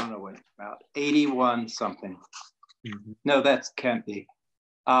don't know what it's about, 81 something. Mm-hmm. No, that's can't be.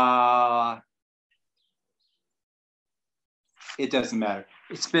 It doesn't matter.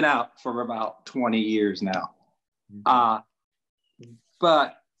 It's been out for about 20 years now. Mm-hmm.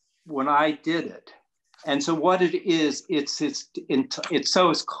 But when I did it, and so what it is, it's so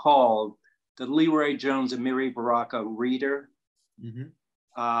it's called the Leroy Jones Amiri Baraka Reader,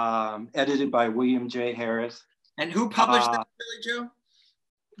 mm-hmm. Edited by William J. Harris. And who published that, Billy Joe?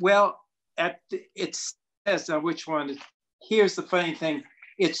 Well, it says which one. Here's the funny thing.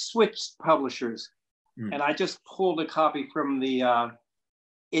 It switched publishers. Mm. And I just pulled a copy from the,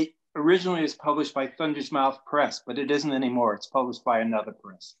 it originally was published by Thunder's Mouth Press, but it isn't anymore. It's published by another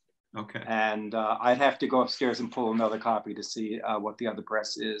press. Okay. And I'd have to go upstairs and pull another copy to see what the other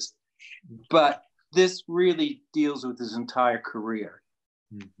press is. But this really deals with his entire career.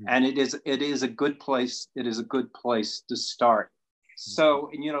 Mm-hmm. And it is a good place. It is a good place to start. So,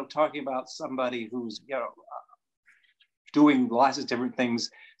 and, you know, talking about somebody who's, you know, doing lots of different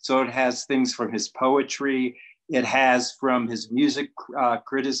things. So it has things from his poetry. It has from his music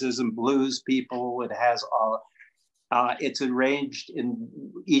criticism, blues people. It has all, it's arranged in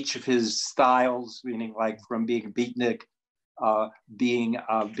each of his styles, meaning like from being a beatnik, being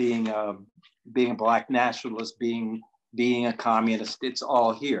a Black nationalist, being a communist. It's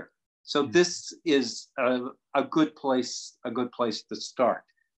all here. So this is a good place to start.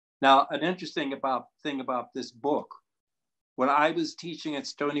 Now, an interesting thing about this book, when I was teaching at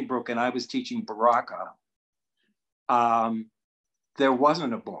Stony Brook and I was teaching Baraka, there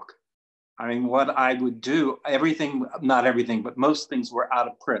wasn't a book. I mean, what I would do, not everything, but most things were out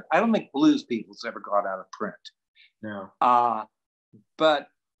of print. I don't think Blues People's ever got out of print. No. But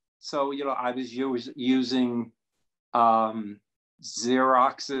so, you know, I was using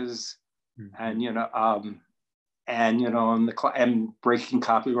Xeroxes, mm-hmm. and breaking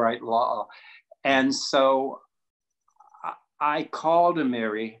copyright law. And so I called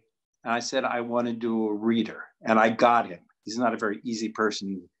Amiri and I said, I want to do a reader. And I got him. He's not a very easy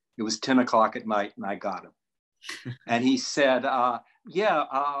person. It was 10 o'clock at night and I got him. And he said, you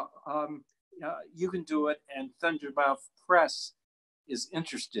can do it. And Thundermouth Press is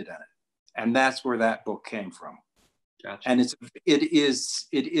interested in it. And that's where that book came from. Gotcha. And it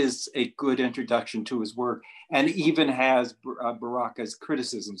is a good introduction to his work, and even has Baraka's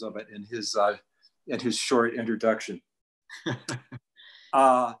criticisms of it in his short introduction.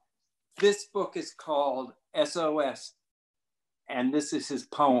 This book is called SOS, and this is his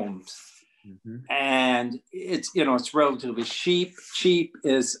poems. Mm-hmm. And it's, you know, it's relatively cheap. Cheap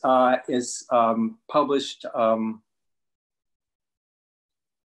is published.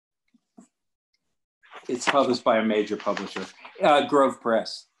 It's published by a major publisher, Grove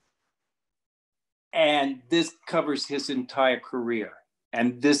Press. And this covers his entire career.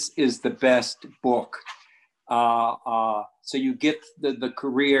 And this is the best book So you get the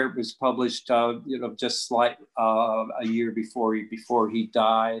career was published, just like a year before he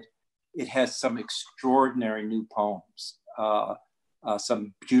died. It has some extraordinary new poems,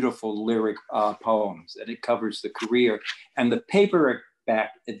 some beautiful lyric poems, and it covers the career. And the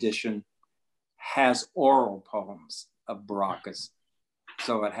paperback edition has oral poems of Baraka's.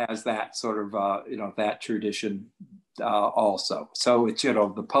 So it has that sort of, that tradition also. So it's,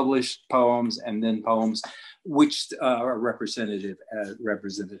 the published poems and then poems which are representative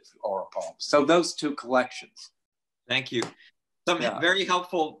oral poems. So those two collections. Thank you. Some very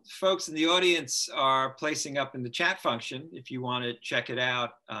helpful folks in the audience are placing up in the chat function, if you want to check it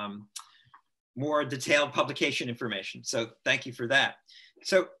out, more detailed publication information. So thank you for that.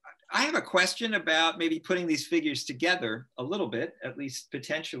 So I have a question about maybe putting these figures together a little bit, at least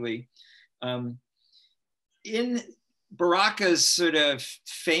potentially. In Baraka's sort of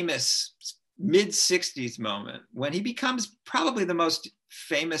famous mid-60s moment, when he becomes probably the most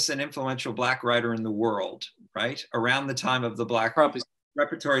famous and influential Black writer in the world, right? Around the time of the Black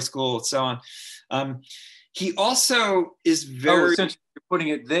Repertory School and so on. He also is very— since you're putting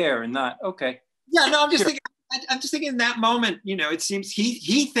it there and not, okay. Yeah, no, I'm just thinking in that moment, it seems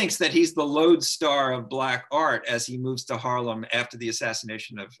he thinks that he's the lodestar of Black art as he moves to Harlem after the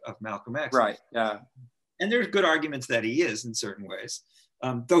assassination of Malcolm X. Right, yeah. And there's good arguments that he is in certain ways.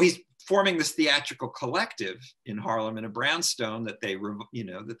 Though he's forming this theatrical collective in Harlem in a brownstone that they,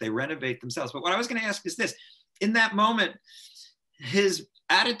 that they renovate themselves. But what I was gonna ask is this: in that moment, his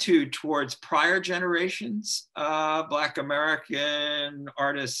attitude towards prior generations, Black American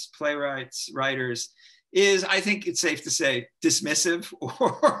artists, playwrights, writers, is, I think it's safe to say, dismissive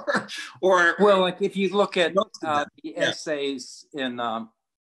or well, like if you look at the essays in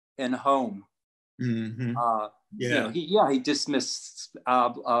Home, he dismissed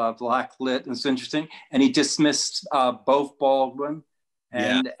Black lit, and it's interesting, and he dismissed both Baldwin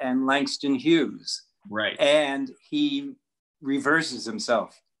and Langston Hughes, right? And he reverses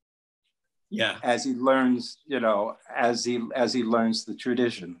himself, as he learns, as he learns the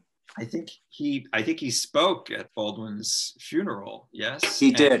tradition. I think he spoke at Baldwin's funeral. Yes,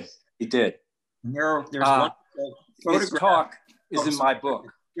 he did. There's one photograph. His talk is in my book.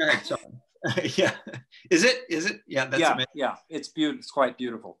 Go ahead, yeah, is it? Yeah, that's amazing. Yeah, it's beautiful. It's quite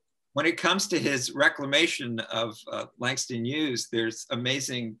beautiful. When it comes to his reclamation of Langston Hughes, there's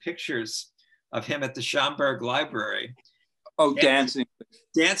amazing pictures of him at the Schomburg Library. Oh, dancing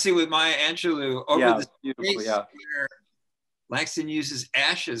with Maya Angelou over the space where Langston Hughes's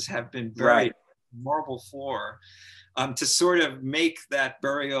ashes have been buried on the marble floor, to sort of make that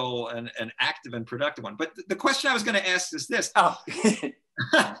burial an active and productive one. But the question I was going to ask is this. Oh.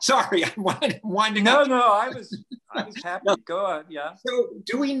 Sorry, I'm winding up. No, I was happy. Go on, yeah. So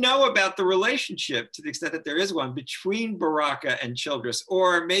do we know about the relationship, to the extent that there is one, between Baraka and Childress,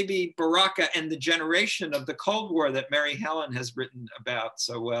 or maybe Baraka and the generation of the Cold War that Mary Helen has written about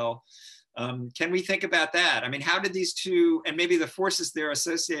so well? Can we think about that? I mean, how did these two, and maybe the forces they're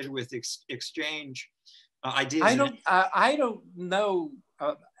associated with, exchange ideas? I don't know,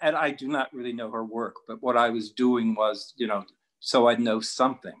 and I do not really know her work, but what I was doing was, so I'd know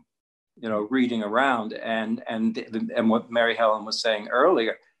something, reading around and what Mary Helen was saying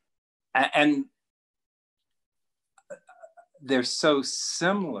earlier. And they're so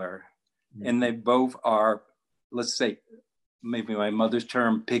similar, and they both are, let's say, maybe my mother's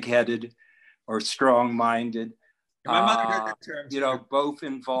term, pig-headed or strong-minded. My mother heard that term. Both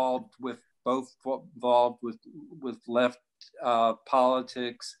involved with left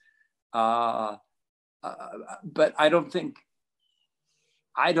politics. But I don't think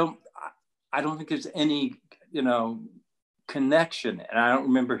there's any, connection. And I don't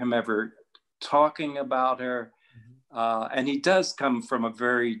remember him ever talking about her. And he does come from a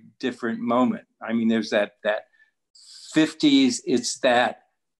very different moment. I mean, there's that 50s, it's that,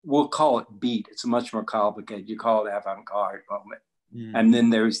 we'll call it beat. It's much more complicated. You call it avant-garde moment. And then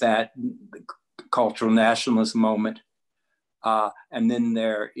there's that cultural nationalist moment. And then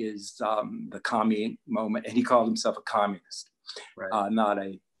there is the commie moment. And he called himself a communist. Right. Not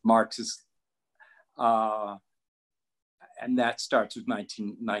a Marxist, and that starts with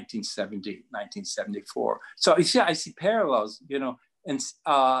 1970, 1974. So I see parallels, and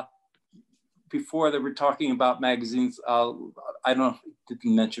before they were talking about magazines, I didn't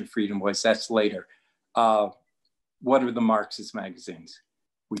mention Freedom Voice, that's later. What are the Marxist magazines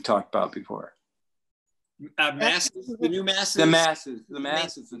we talked about before? Masses, the new masses. The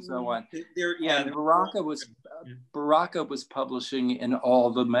masses and so on. Baraka was publishing in all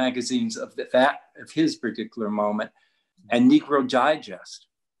the magazines of his particular moment, and Negro Digest,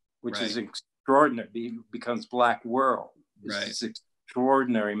 which is an extraordinary, becomes Black World. Right. It's this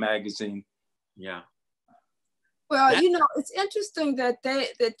extraordinary magazine. Yeah. Well, it's interesting that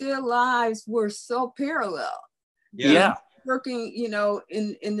their lives were so parallel. Yeah. Working,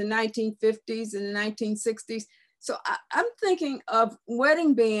 in the 1950s and the 1960s. So I'm thinking of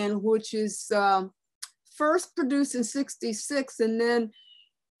Wedding Band, which is first produced in 66, and then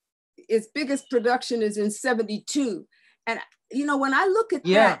its biggest production is in 72. And, when I look at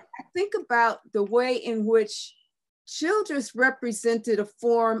that, I think about the way in which Childress represented a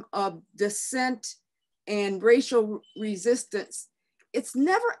form of dissent and racial resistance. It's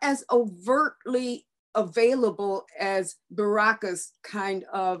never as overtly available as Baraka's kind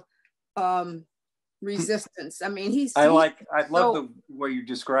of resistance. I mean, I love the way you're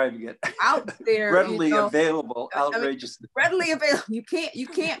describing it. Out there, readily available, outrageous. Readily available. You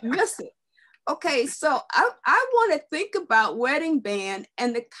can't miss it. Okay, so I want to think about Wedding Band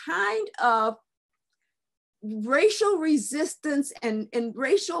and the kind of racial resistance and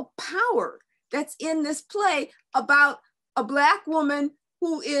racial power that's in this play about a Black woman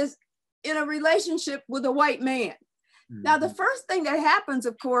who is in a relationship with a white man. Mm-hmm. Now, the first thing that happens,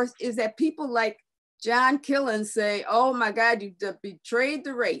 of course, is that people like John Killen say, oh my God, you betrayed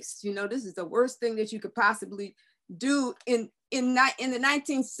the race. This is the worst thing that you could possibly do in the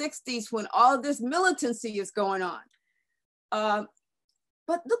 1960s when all this militancy is going on.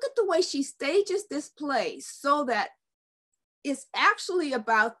 But look at the way she stages this play so that it's actually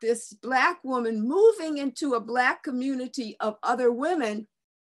about this Black woman moving into a Black community of other women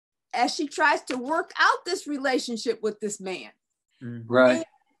as she tries to work out this relationship with this man. Right. And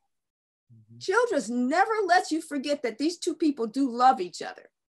Childress never lets you forget that these two people do love each other.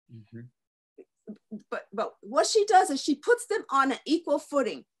 Mm-hmm. But what she does is she puts them on an equal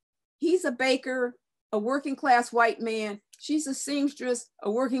footing. He's a baker, a working class white man. She's a seamstress, a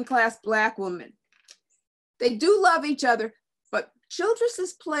working class Black woman. They do love each other, but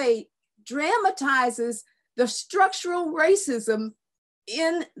Childress's play dramatizes the structural racism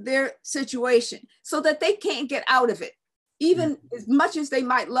in their situation so that they can't get out of it. Even as much as they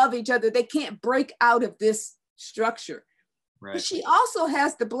might love each other, they can't break out of this structure. Right. But she also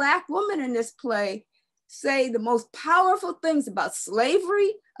has the Black woman in this play say the most powerful things about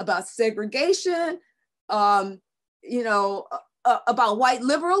slavery, about segregation, about white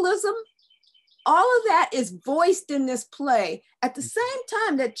liberalism. All of that is voiced in this play at the same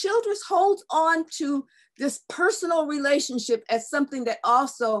time that Childress holds on to this personal relationship as something that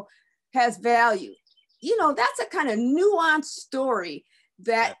also has value. That's a kind of nuanced story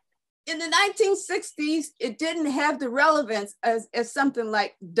that in the 1960s, it didn't have the relevance as something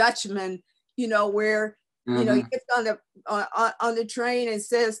like Dutchman, where, he gets on the train and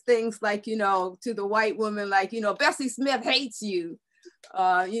says things like, to the white woman, like, Bessie Smith hates you.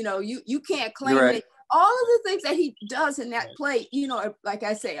 You can't claim it. All of the things that he does in that play, like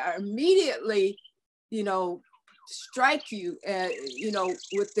I say, are immediately, strike you,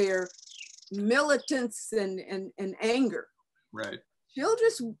 with their militance and anger. Right.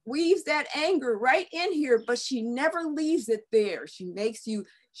 Childress weaves that anger right in here, but she never leaves it there. She makes you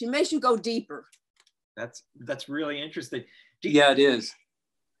go deeper. That's really interesting. It is.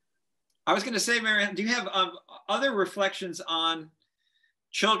 I was going to say, Marianne, do you have other reflections on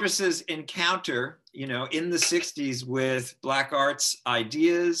Childress's encounter, in the 60s with Black arts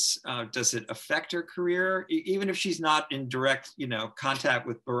ideas? Does it affect her career, even if she's not in direct, contact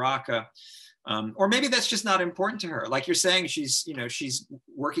with Baraka? Or maybe that's just not important to her. Like you're saying, she's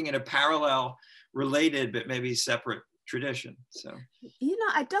working in a parallel, related, but maybe separate tradition. So,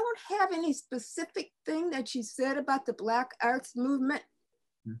 I don't have any specific thing that she said about the Black arts movement.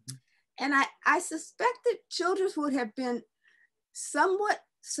 Mm-hmm. And I suspect that Childress would have been somewhat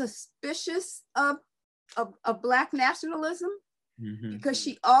suspicious of Black nationalism, mm-hmm. because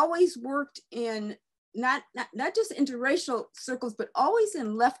she always worked in not just interracial circles, but always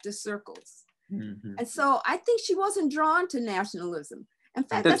in leftist circles. Mm-hmm. And so I think she wasn't drawn to nationalism. In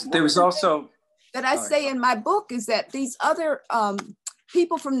fact, there was also that I say in my book is that these other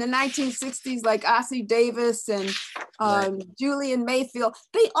people from the 1960s, like Ossie Davis and Julian Mayfield,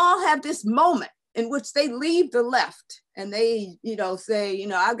 they all have this moment in which they leave the left and they, say,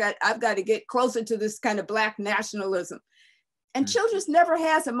 I've got to get closer to this kind of Black nationalism. And Childress never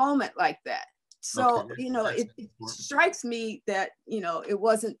has a moment like that. So, it strikes me that, it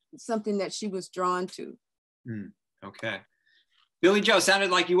wasn't something that she was drawn to. Okay. Billy Joe,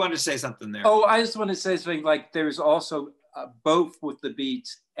 sounded like you wanted to say something there. Oh, I just want to say something like there's also both with the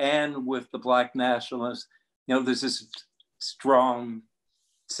Beats and with the Black nationalists, there's this strong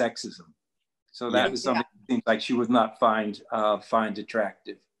sexism. So that was something that seems like she would not find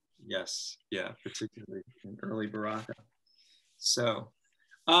attractive. Yes, yeah, particularly in early Baraka. So,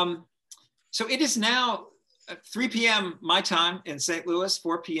 so it is now 3 p.m. my time in St. Louis,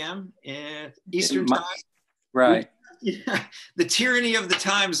 4 p.m. in Eastern time. Right. Yeah, the tyranny of the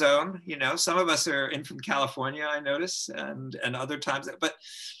time zone. You know, some of us are in from California, I notice, and other times. But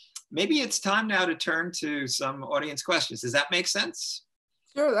maybe it's time now to turn to some audience questions. Does that make sense?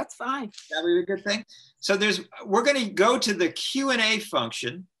 Sure, that's fine. That would be a good thing. So we're going to go to the Q&A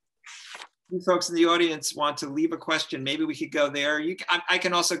function. You folks in the audience want to leave a question, maybe we could go there. I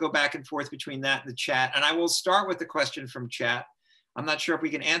can also go back and forth between that and the chat. And I will start with the question from chat. I'm not sure if we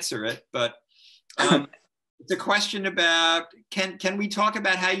can answer it, but it's a question about, can we talk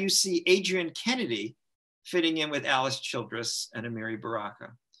about how you see Adrian Kennedy fitting in with Alice Childress and Amiri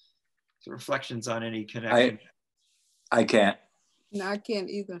Baraka? So reflections on any connection. I can't. No, I can't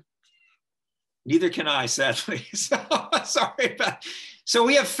either. Neither can I, sadly. So sorry about. So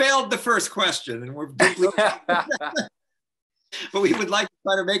we have failed the first question, and we're deeply. But we would like to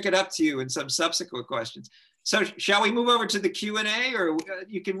try to make it up to you in some subsequent questions. So shall we move over to the Q&A, or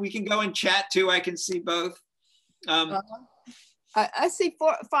we can go and chat too? I can see both. I see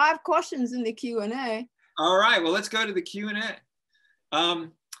 5 questions in the Q&A. All right. Well, let's go to the Q&A.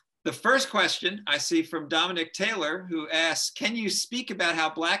 The first question I see from Dominic Taylor, who asks, can you speak about how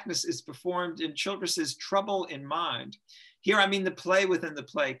Blackness is performed in Childress's Trouble in Mind? Here, I mean the play within the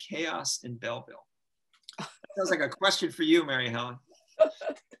play, Chaos in Belleville. That sounds like a question for you, Mary Helen.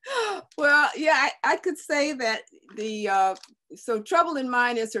 Well, yeah, I could say that so Trouble in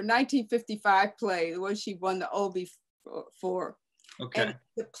Mind is her 1955 play, the one she won the Obie for. Okay. And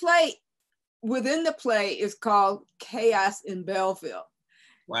the play, within the play is called Chaos in Belleville.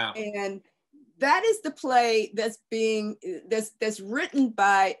 Wow. And that is the play that's written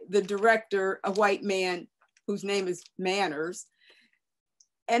by the director, a white man whose name is Manners.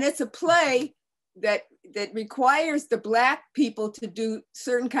 And it's a play that requires the Black people to do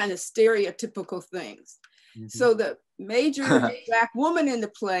certain kind of stereotypical things. Mm-hmm. So the major Black woman in the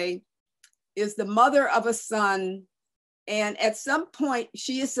play is the mother of a son. And at some point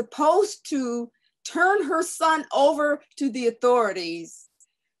she is supposed to turn her son over to the authorities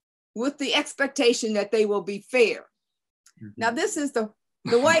with the expectation that they will be fair. Mm-hmm. Now, this is the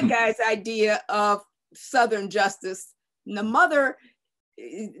white guy's idea of Southern justice. And the mother,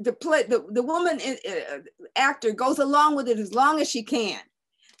 the woman actor goes along with it as long as she can.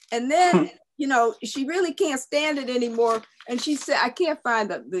 And then, you know, she really can't stand it anymore. And she said, I can't find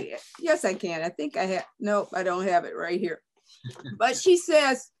yes, I can. I think I have, nope, I don't have it right here. But she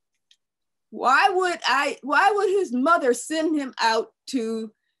says, why would his mother send him out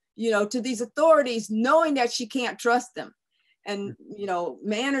to, you know, to these authorities, knowing that she can't trust them? And, you know,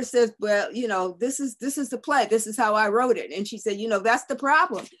 Manners says, well, you know, this is the play. This is how I wrote it. And she said, you know, that's the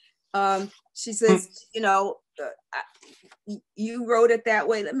problem. She says, you know, you wrote it that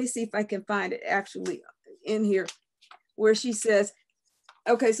way. Let me see if I can find it actually in here, where she says,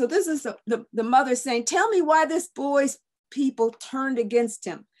 okay, so this is the mother saying, tell me why this boy's people turned against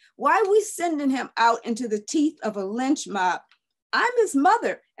him. Why are we sending him out into the teeth of a lynch mob? I'm his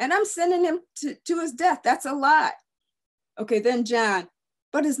mother and I'm sending him to his death. That's a lie. Okay, then John,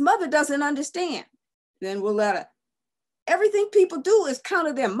 but his mother doesn't understand. Then Willetta, everything people do is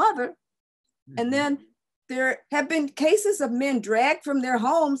counter their mother. Mm-hmm. And then there have been cases of men dragged from their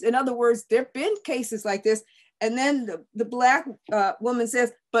homes. In other words, there have been cases like this. And then the Black woman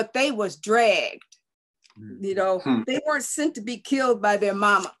says, but they was dragged. Mm-hmm. You know, they weren't sent to be killed by their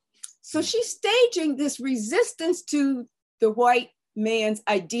mama. So she's staging this resistance to the white man's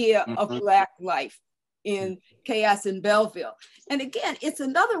idea of Black life in Chaos in Belleville. And again, it's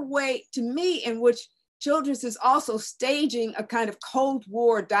another way to me in which Childress is also staging a kind of Cold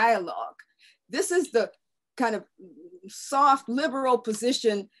War dialogue. This is the kind of soft liberal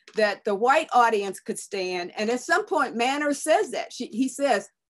position that the white audience could stand. And at some point, Manners says that. He says,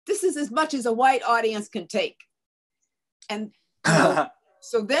 this is as much as a white audience can take. And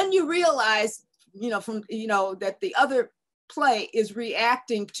so then you realize, you know, that the other play is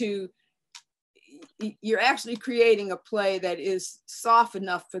reacting to, you're actually creating a play that is soft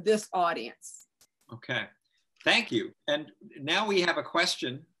enough for this audience. Okay, thank you. And now we have a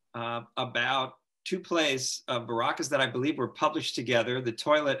question about 2 plays of Baraka's that I believe were published together, The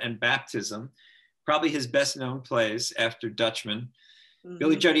Toilet and Baptism, probably his best known plays after Dutchman. Mm-hmm.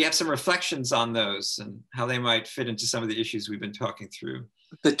 Billy Joe, do you have some reflections on those and how they might fit into some of the issues we've been talking through?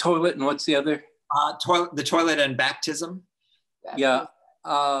 The Toilet and what's the other? The Toilet and Baptism. Yeah,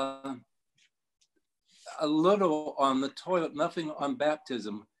 a little on The Toilet, nothing on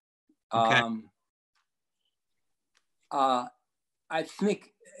Baptism. Okay. I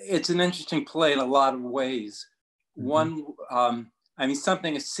think it's an interesting play in a lot of ways. Mm-hmm. One, I mean,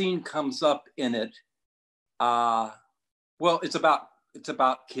 a scene comes up in it. Well, it's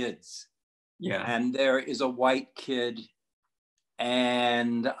about kids. Yeah. And there is a white kid,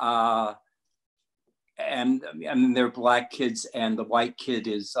 and they're black kids, and the white kid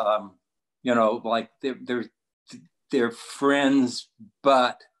is, you know, like they're friends,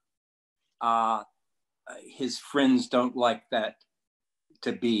 but his friends don't like that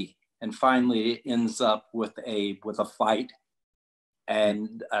to be, and finally it ends up with a fight,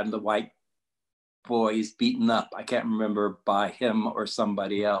 and the white boy is beaten up. I can't remember by him or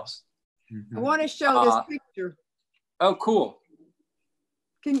somebody else. I want to show this picture. Oh, cool.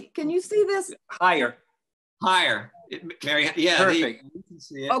 Can you see this? Higher. Mary, yeah. Perfect. You can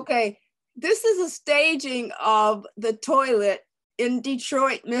see it. Okay, this is a staging of the toilet in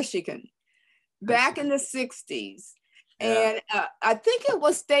Detroit, Michigan, back in the 60s. Yeah. And I think it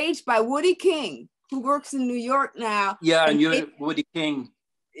was staged by Woody King, who works in New York now. Yeah, and Woody King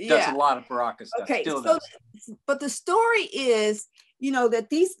does a lot of Baraka stuff. Okay, but the story is, you know, that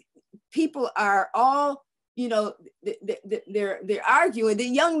these people are all, you know, they're arguing. The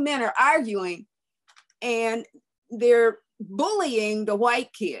young men are arguing, and they're bullying the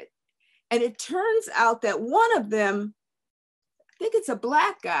white kid. And it turns out that one of them, I think it's a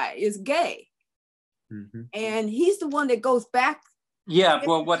black guy, is gay. Mm-hmm. And he's the one that goes back. Yeah,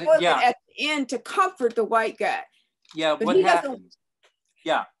 well, at the end to comfort the white guy. Yeah, but what happens?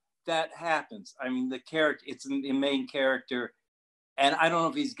 Yeah, that happens. I mean, the character, it's the main character, and I don't know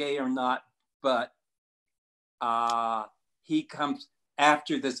if he's gay or not, but he comes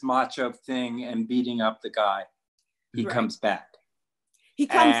after this macho thing and beating up the guy. He comes back. He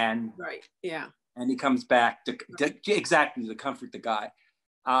comes right. Yeah. And he comes back to comfort the guy.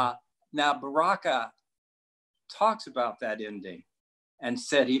 Now Baraka talks about that ending and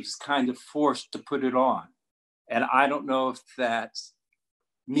said he was kind of forced to put it on, and I don't know if that's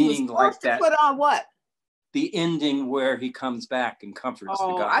meaning like that. To put on what? The ending where he comes back and comforts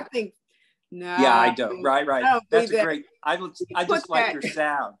the guy. I think no. Yeah, I don't. Right. That's a great. I just like your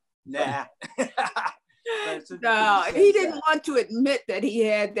sound. Nah. No, he didn't want to admit that he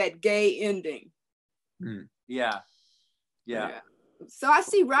had that gay ending. Yeah. So I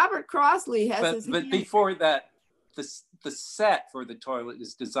see Robert Crossley has his. But before that, the set for the toilet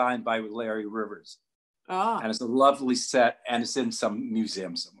is designed by Larry Rivers. And it's a lovely set, and it's in some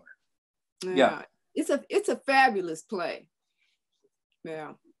museum somewhere. Yeah. It's a fabulous play.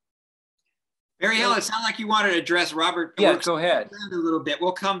 Yeah. Mary Helen, it sounded like you wanted to address Robert. Yeah, go ahead. A little bit.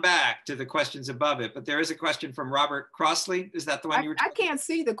 We'll come back to the questions above it, but there is a question from Robert Crossley. Is that the one you were? I can't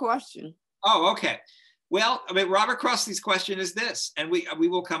see the question. Oh, okay. Well, I mean, Robert Crossley's question is this, and we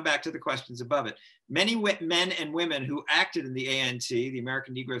will come back to the questions above it. Many men and women who acted in the ANT, the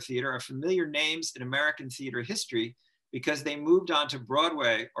American Negro Theater, are familiar names in American theater history because they moved on to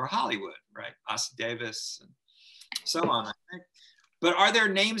Broadway or Hollywood, right? Ossie Davis and so on, I think. But are there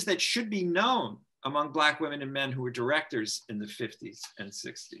names that should be known among Black women and men who were directors in the 50s and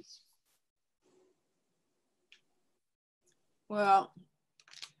 60s? Well,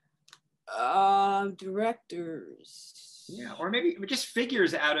 directors. Yeah, or maybe just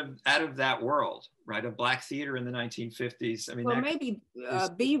figures out of that world, right? Of Black theater in the 1950s. I mean, well, maybe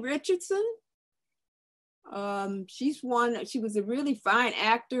B. Richardson. She was a really fine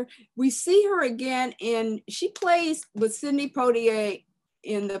actor. We see her again she plays with Sidney Poitier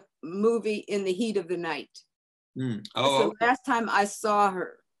in the movie In the Heat of the Night. So last time I saw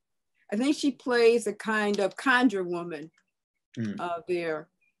her. I think she plays a kind of conjure woman there.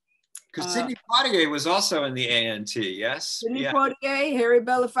 Because Sidney Poitier was also in the ANT, yes? Sidney Poitier, Harry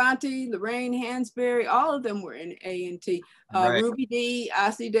Belafonte, Lorraine Hansberry, all of them were in ANT. Right. Ruby Dee,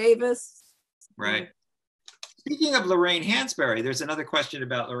 Ossie Davis. Right. Speaking of Lorraine Hansberry, there's another question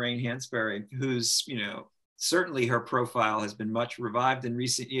about Lorraine Hansberry, who's, you know, certainly her profile has been much revived in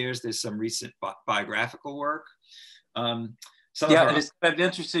recent years. There's some recent biographical work. It's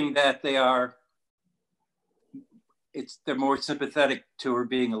interesting that they're more sympathetic to her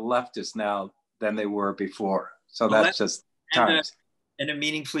being a leftist now than they were before. So that's just times. And a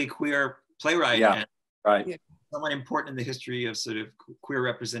meaningfully queer playwright. Yeah, right. Someone important in the history of sort of queer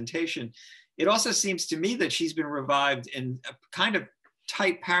representation. It also seems to me that she's been revived in a kind of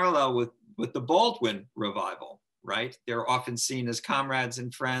tight parallel with the Baldwin revival, right? They're often seen as comrades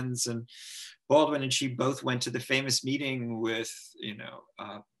and friends, and Baldwin and she both went to the famous meeting with, you know,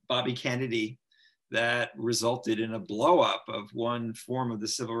 Bobby Kennedy that resulted in a blow up of one form of the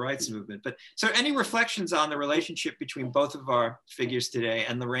civil rights movement. But so any reflections on the relationship between both of our figures today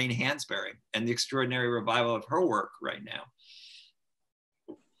and Lorraine Hansberry and the extraordinary revival of her work right now?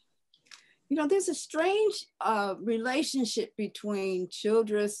 you know, there's a strange relationship between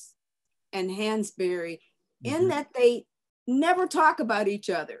Childress and Hansberry in that they never talk about each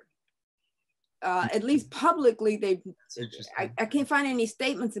other. At least publicly, I can't find any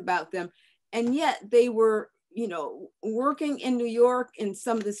statements about them. And yet they were, you know, working in New York in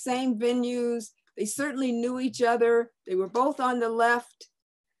some of the same venues. They certainly knew each other. They were both on the left.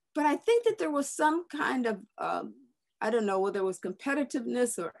 But I think that there was some kind of, I don't know whether it was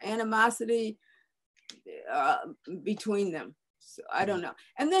competitiveness or animosity between them. So I don't know.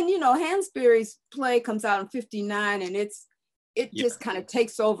 And then, you know, Hansberry's play comes out in '59, and it just kind of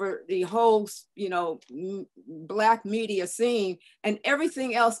takes over the whole, you know, Black media scene, and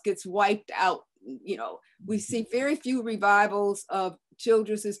everything else gets wiped out. You know, we see very few revivals of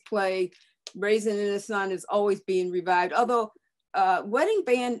Childress's play. Raisin in the Sun is always being revived, although Wedding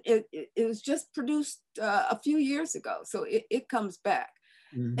Band, it was just produced a few years ago, so it comes back.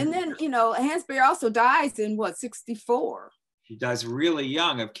 And then, you know, Hansberry also dies in what, 64? She dies really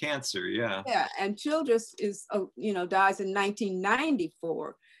young of cancer, yeah. Yeah, and Childress is, you know, dies in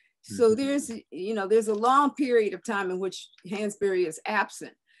 1994. So there's, you know, there's a long period of time in which Hansberry is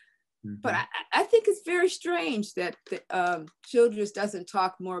absent. But I think it's very strange that Childress doesn't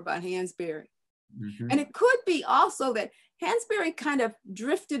talk more about Hansberry. And it could be also that Hansberry kind of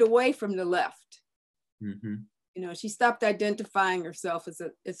drifted away from the left. You know, she stopped identifying herself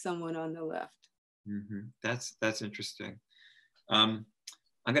as someone on the left. That's interesting. I'm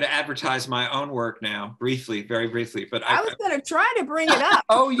going to advertise my own work now, briefly, very briefly. But I was going to try to bring it up.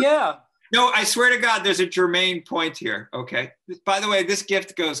 Oh, yeah. No, I swear to God, there's a germane point here, okay? By the way, this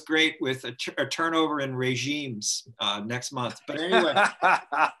gift goes great with a turnover in regimes next month. But anyway.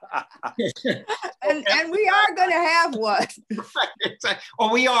 and we are going to have one.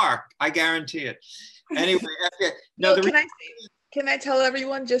 Oh, we are. I guarantee it. Anyway. No, can I tell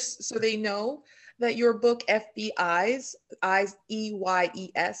everyone, just so they know, that your book, FBIs, Eyes,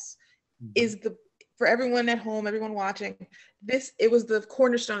 EYES, is for everyone at home, everyone watching, it was the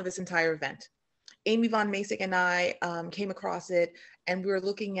cornerstone of this entire event. Amy Von Masick and I came across it, and we were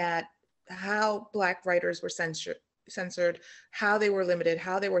looking at how Black writers were censored, how they were limited,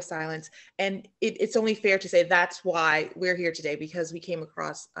 how they were silenced. And it's only fair to say that's why we're here today, because we came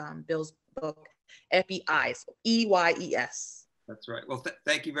across Bill's book, FBIs, EYES. That's right. Well,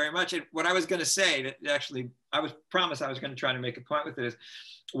 thank you very much. And what I was going to say, actually, I promised I was going to try to make a point with it, is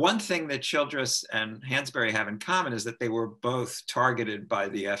one thing that Childress and Hansberry have in common is that they were both targeted by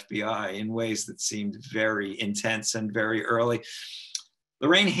the FBI in ways that seemed very intense and very early.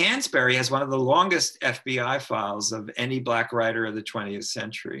 Lorraine Hansberry has one of the longest FBI files of any Black writer of the 20th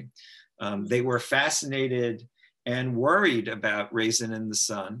century. They were fascinated and worried about Raisin in the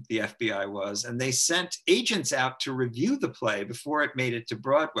Sun, the FBI was, and they sent agents out to review the play before it made it to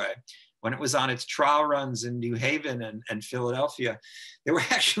Broadway. When it was on its trial runs in New Haven and Philadelphia, there were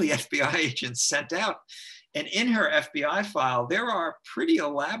actually FBI agents sent out. And in her FBI file, there are pretty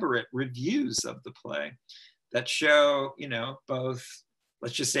elaborate reviews of the play that show, you know, both,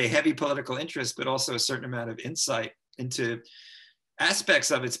 let's just say, heavy political interest, but also a certain amount of insight into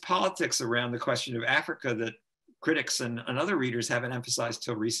aspects of its politics around the question of Africa that critics and other readers haven't emphasized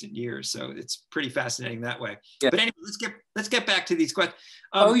till recent years. So it's pretty fascinating that way. Yeah. But anyway, let's get back to these questions.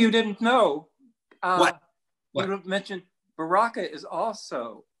 Oh, you didn't know? What? You mentioned Baraka is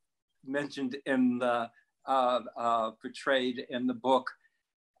also mentioned in the portrayed in the book,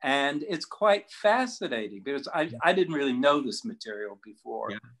 and it's quite fascinating because I didn't really know this material before.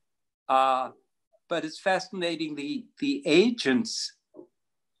 Yeah. But it's fascinating. The agents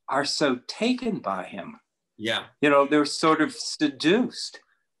are so taken by him. Yeah. You know, they're sort of seduced.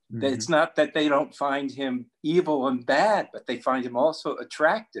 It's not that they don't find him evil and bad, but they find him also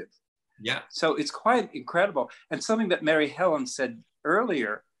attractive. Yeah. So it's quite incredible. And something that Mary Helen said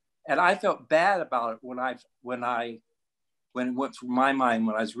earlier, and I felt bad about it when it went through my mind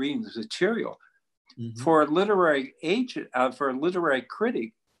when I was reading this material. For a literary agent, for a literary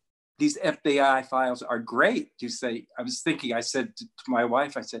critic, these FBI files are great. You say, I said to my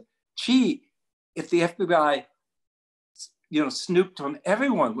wife, I said, gee, if the FBI, you know, snooped on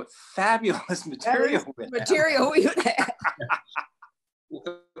everyone, what fabulous material we would have.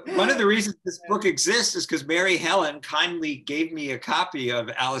 One of the reasons this book exists is because Mary Helen kindly gave me a copy of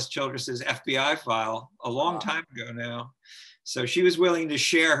Alice Childress's FBI file a long time ago now. So she was willing to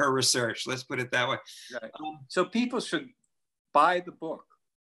share her research, let's put it that way. Right. So people should buy the book.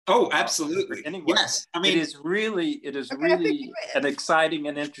 Oh, absolutely. Anyway, yes. I mean, it is really an exciting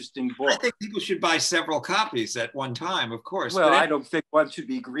and interesting book. I think people should buy several copies at one time, of course. Well, I don't think one should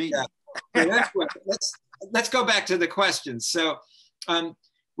be greedy. Yeah. Let's go back to the questions. So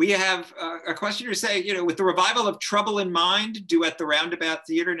We have a questioner say, you know, with the revival of Trouble in Mind due at the Roundabout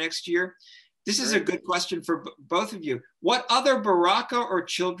Theater next year, this is a good question for both of you. What other Baraka or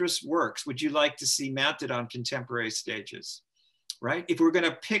Childress works would you like to see mounted on contemporary stages? Right? If we're going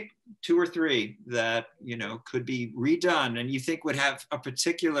to pick 2 or 3 that, you know, could be redone and you think would have a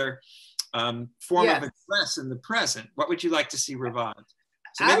particular form of address in the present, what would you like to see revived?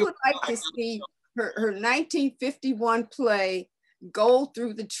 So I would like to see her 1951 play, Gold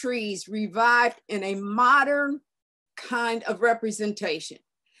Through the Trees, revived in a modern kind of representation.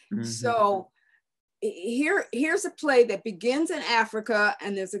 Mm-hmm. So here's a play that begins in Africa,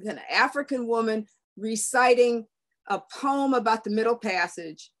 and there's an African woman reciting a poem about the Middle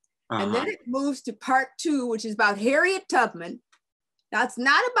Passage. And then it moves to part 2, which is about Harriet Tubman. Now, it's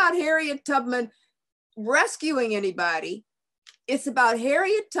not about Harriet Tubman rescuing anybody. It's about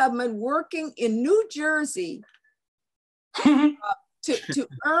Harriet Tubman working in New Jersey to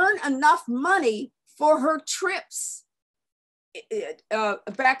earn enough money for her trips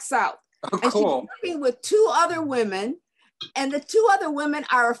back south. Oh, and cool. She's working with 2 other women, and the 2 other women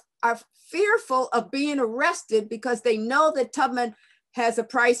are fearful of being arrested because they know that Tubman has a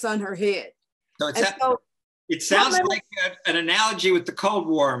price on her head. So it sounds Tubman, like an analogy with the Cold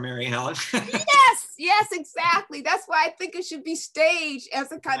War, Mary Helen. yes, exactly. That's why I think it should be staged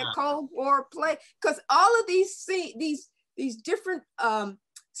as a kind of Cold War play, because all of these different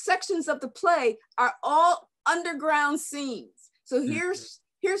sections of the play are all underground scenes. So here's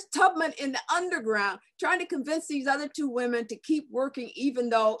Tubman in the underground trying to convince these other 2 women to keep working, even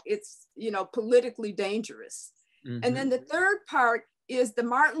though it's, you know, politically dangerous. Mm-hmm. And then the 3rd part is the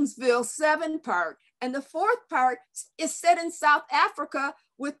Martinsville 7 part. And the 4th part is set in South Africa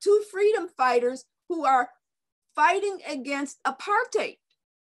with 2 freedom fighters who are fighting against apartheid.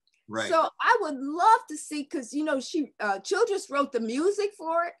 Right. So I would love to see, because, you know, Childress wrote the music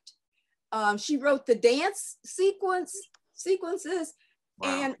for it. She wrote the dance sequences. Wow.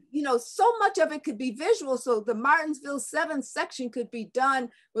 And, you know, so much of it could be visual. So the Martinsville 7 section could be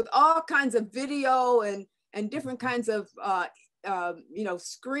done with all kinds of video and different kinds of, you know,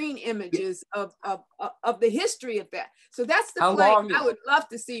 screen images of the history of that. So that's the play I would love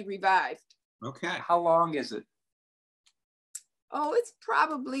to see revived. Okay. How long is it? Oh, it's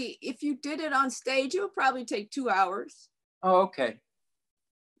probably, if you did it on stage, it would probably take 2 hours. Oh, okay.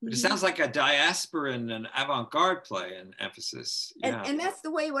 But it sounds like a diasporan and avant-garde play in emphasis. Yeah. And that's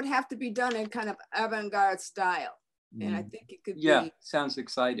the way it would have to be done in kind of avant-garde style. And I think it could be. Sounds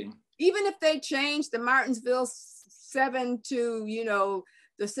exciting. Even if they change the Martinsville 7 to, you know,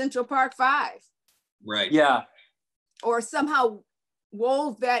 the Central Park 5. Right. Yeah. Or somehow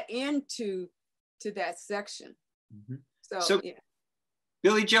wove that into that section. Mm-hmm. So yeah.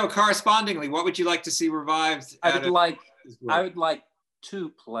 Billy Joe, correspondingly, what would you like to see revived? I would like 2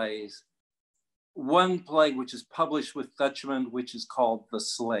 plays. One play which is published with Dutchman, which is called The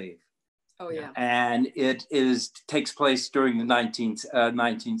Slave. Oh yeah. And it takes place during the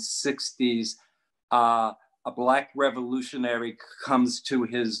 1960s. A Black revolutionary comes to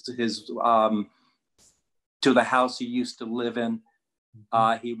his to the house he used to live in.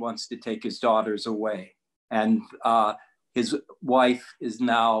 He wants to take his daughters away, and his wife is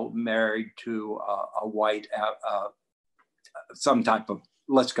now married to a white, some sort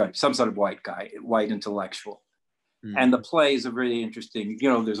of white guy, white intellectual. Mm-hmm. And the plays are really interesting. You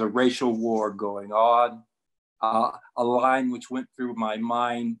know, there's a racial war going on. A line which went through my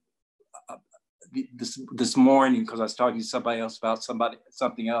mind this morning, because I was talking to somebody else about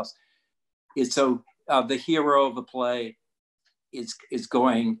something else, is so the hero of the play is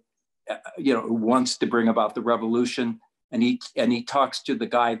going, you know, wants to bring about the revolution. And he talks to the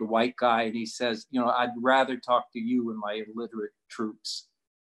white guy, and he says, you know, I'd rather talk to you and my illiterate troops.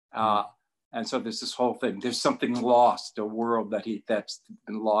 And so there's this whole thing. There's something lost, a world that's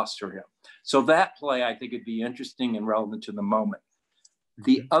been lost for him. So that play, I think, would be interesting and relevant to the moment.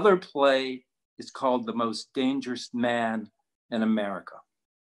 The other play is called The Most Dangerous Man in America.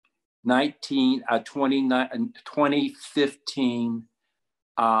 2015.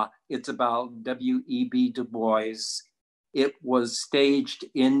 It's about W.E.B. Du Bois. It was staged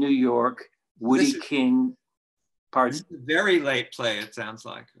in New York. Woody King. Pardon? This is a very late play, it sounds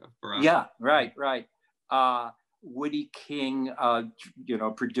like. Yeah, right. Woody King, you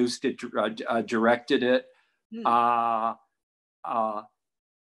know, produced it, directed it.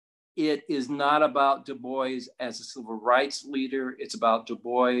 It is not about Du Bois as a civil rights leader. It's about Du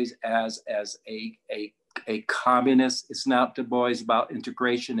Bois as a communist. It's not Du Bois about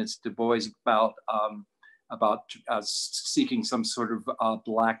integration. It's Du Bois about seeking some sort of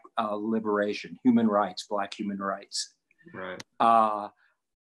Black liberation, human rights, Black human rights. Right.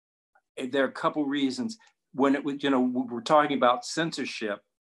 there are a couple reasons. When it was, we're talking about censorship.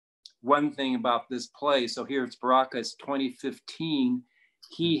 One thing about this play, so here it's Baraka, it's 2015.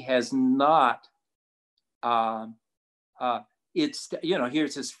 He has not,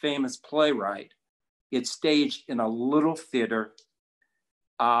 here's his famous Playwright. It's staged in a little theater.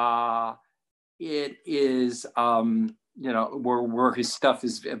 It is, where his stuff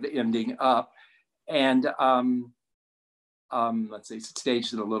is ending up. And let's see, it's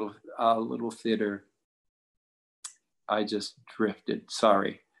staged in a little theater. I just drifted,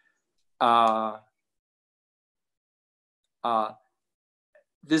 sorry.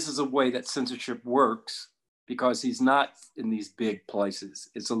 This is a way that censorship works because he's not in these big places.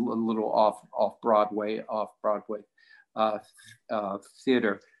 It's a little off Broadway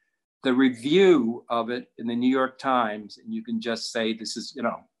theater. The review of it in the New York Times, and you can just say this is,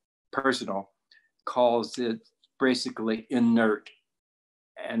 personal, calls it basically inert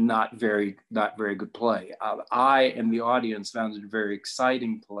and not very good play. I and the audience found it a very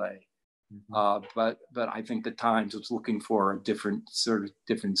exciting play, but I think the Times was looking for a different sort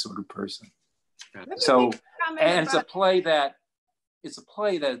of person. So, and it's a play that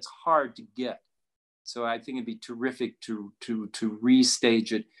it's hard to get. So I think it'd be terrific to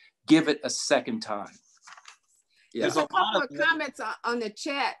restage it, give it a second time. Yeah. There's a couple of comments on the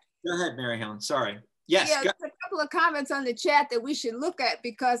chat. Go ahead, Mary Helen. Sorry. Yes. Yeah, there's a couple of comments on the chat that we should look at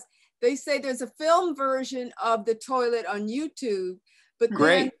because they say there's a film version of The Toilet on YouTube, but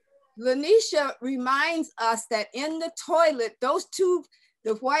Great. Then Lanisha reminds us that in the toilet, those two,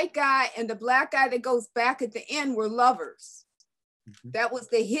 the white guy and the black guy that goes back at the end, were lovers. That was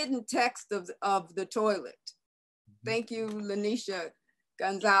the hidden text of The Toilet. Thank you, Lanisha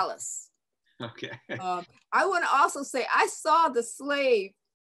Gonzalez. Okay. I want to also say I saw The Slave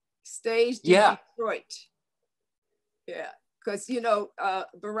staged in Detroit. Yeah, because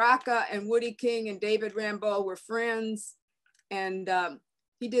Baraka and Woody King and David Rambeau were friends, and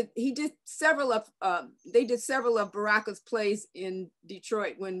they did several of Baraka's plays in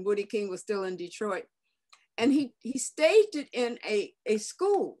Detroit when Woody King was still in Detroit, and he staged it in a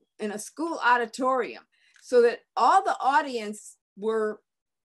school auditorium, so that all the audience were.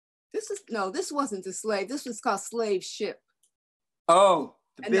 This wasn't The Slave. This was called Slave Ship. Oh.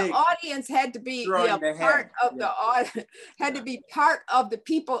 The audience had to be part of the audience, had to be part of the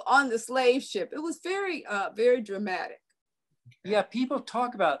people on the slave ship. It was very, very dramatic. Yeah, people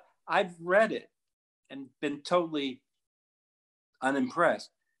talk about, I've read it and been totally unimpressed.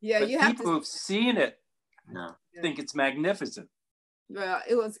 Yeah, but people who've seen it think it's magnificent. Well,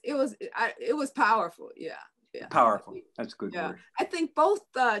 it was powerful. Yeah. Powerful. That's a good word. I think both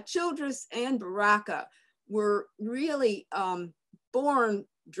Childress and Baraka were really born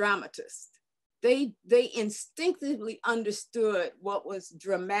dramatists. They instinctively understood what was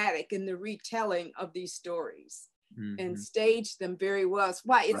dramatic in the retelling of these stories and staged them very well. It's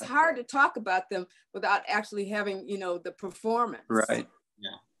why it's hard to talk about them without actually having, the performance. Right.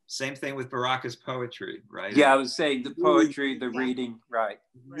 Yeah. Same thing with Baraka's poetry, right? Yeah, I was saying the poetry, the reading, right.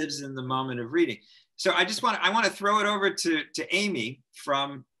 Lives in the moment of reading. So I want to throw it over to Amy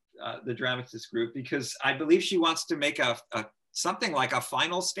from the dramatist group, because I believe she wants to make something like a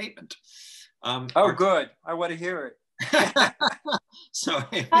final statement. Good. I want to hear it. So.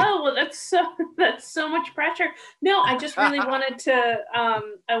 Well, that's so much pressure. No, I just really wanted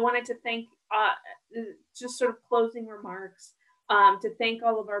to thank, just sort of closing remarks, to thank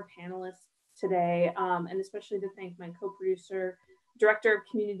all of our panelists today, and especially to thank my co-producer, Director of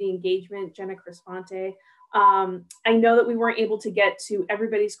Community Engagement, Jenna Crisfante. I know that we weren't able to get to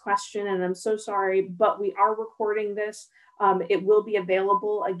everybody's question, and I'm so sorry, but we are recording this. It will be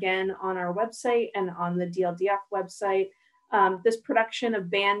available again on our website and on the DLDF website. This production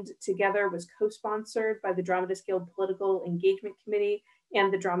of Band Together was co-sponsored by the Dramatists Guild Political Engagement Committee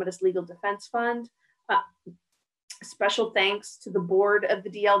and the Dramatists Legal Defense Fund. Special thanks to the board of the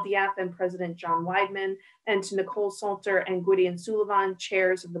DLDF and President John Weidman, and to Nicole Salter and Gwydion Sullivan,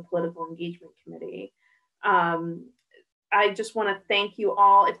 chairs of the Political Engagement Committee. I just want to thank you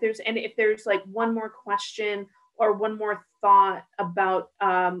all. If there's like one more question or one more thought about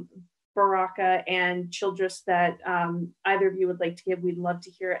Baraka and Childress that either of you would like to give, we'd love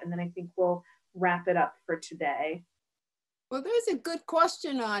to hear it. And then I think we'll wrap it up for today. Well, there's a good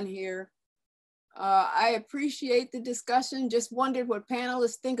question on here. I appreciate the discussion. Just wondered what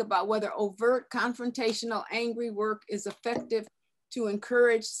panelists think about whether overt, confrontational, angry work is effective to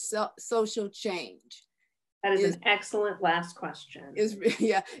encourage social change. That is an excellent last question. Is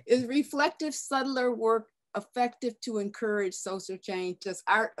reflective, subtler work effective to encourage social change? Does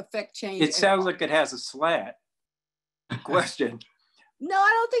art affect change? It sounds like it has a slant question. No,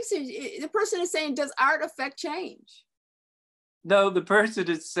 I don't think so. The person is saying, does art affect change? No, the person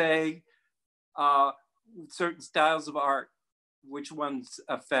is saying certain styles of art, which ones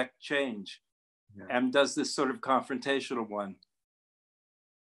affect change? Yeah. And does this sort of confrontational one?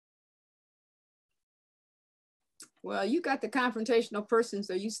 Well, you got the confrontational person,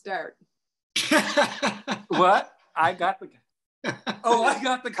 so you start. What? I got the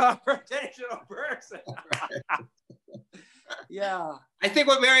confrontational person. Yeah. I think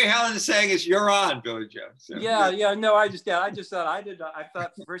what Mary Helen is saying is you're on, Billy Joe. So. Yeah. No, I just thought I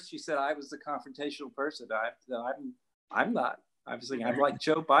thought first she said I was the confrontational person. I'm not. I was thinking I'm like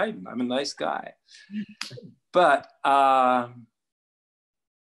Joe Biden. I'm a nice guy. But I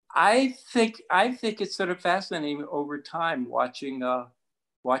think it's sort of fascinating over time watching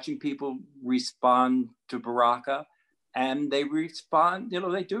people respond to Baraka, and they respond.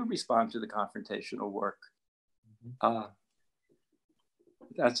 They do respond to the confrontational work.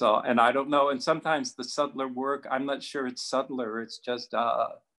 That's all. And I don't know. And sometimes the subtler work, I'm not sure it's subtler. It's just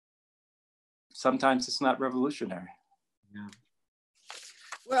sometimes it's not revolutionary. Yeah.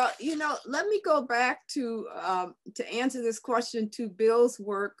 Well, let me go back to answer this question to Bill's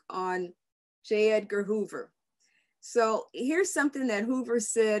work on J. Edgar Hoover. So here's something that Hoover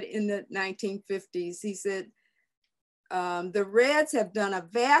said in the 1950s. He said, the Reds have done a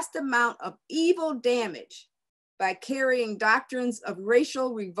vast amount of evil damage by carrying doctrines of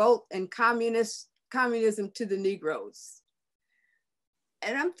racial revolt and communism to the Negroes.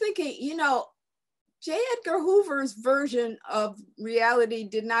 And I'm thinking, J. Edgar Hoover's version of reality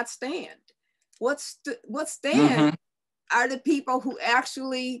did not stand. What stands are the people who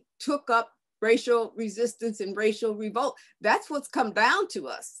actually took up racial resistance and racial revolt. That's what's come down to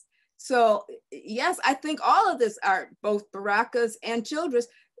us. So yes, I think all of this art, both Baraka's and Childress,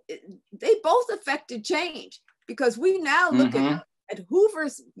 they both affected change, because we now look at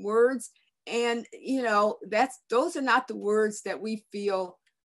Hoover's words, and those are not the words that we feel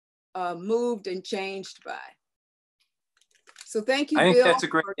moved and changed by. So thank you, I think Bill, that's a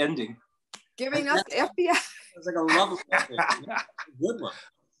great ending. Giving us the FBI. It's like a lovely ending. Good one.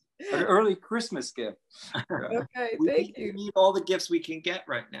 An early Christmas gift. Okay, thank you. We need all the gifts we can get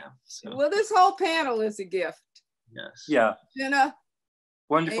right now. So. Well, this whole panel is a gift. Yes. Yeah. Jenna.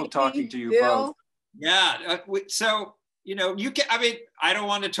 Wonderful Amy, talking to you Bill. both. Yeah. So, you can, I don't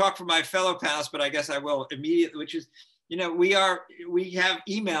want to talk for my fellow panelists, but I guess I will immediately, which is, we have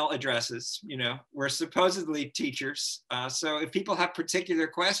email addresses, we're supposedly teachers. So if people have particular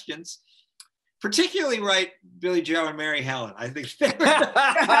questions, particularly write Billy Joe and Mary Helen, I think they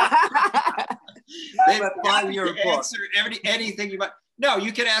answer anything you might. No,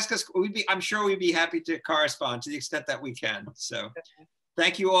 you can ask us. I'm sure we'd be happy to correspond to the extent that we can. So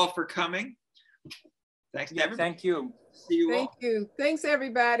thank you all for coming. Thanks. Yeah, thank you. See you all. Thank you. Thanks,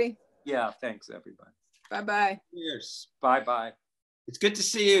 everybody. Yeah, thanks, everybody. Bye-bye. Cheers. Bye-bye. It's good to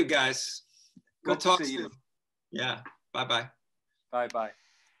see you guys. We'll Good talk to see soon. you. Yeah. Bye-bye. Bye-bye.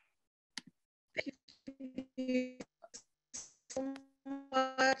 Thank you so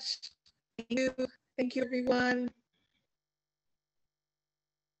much. Thank you. Thank you, everyone.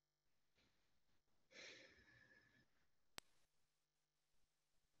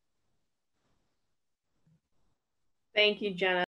 Thank you, Jenna.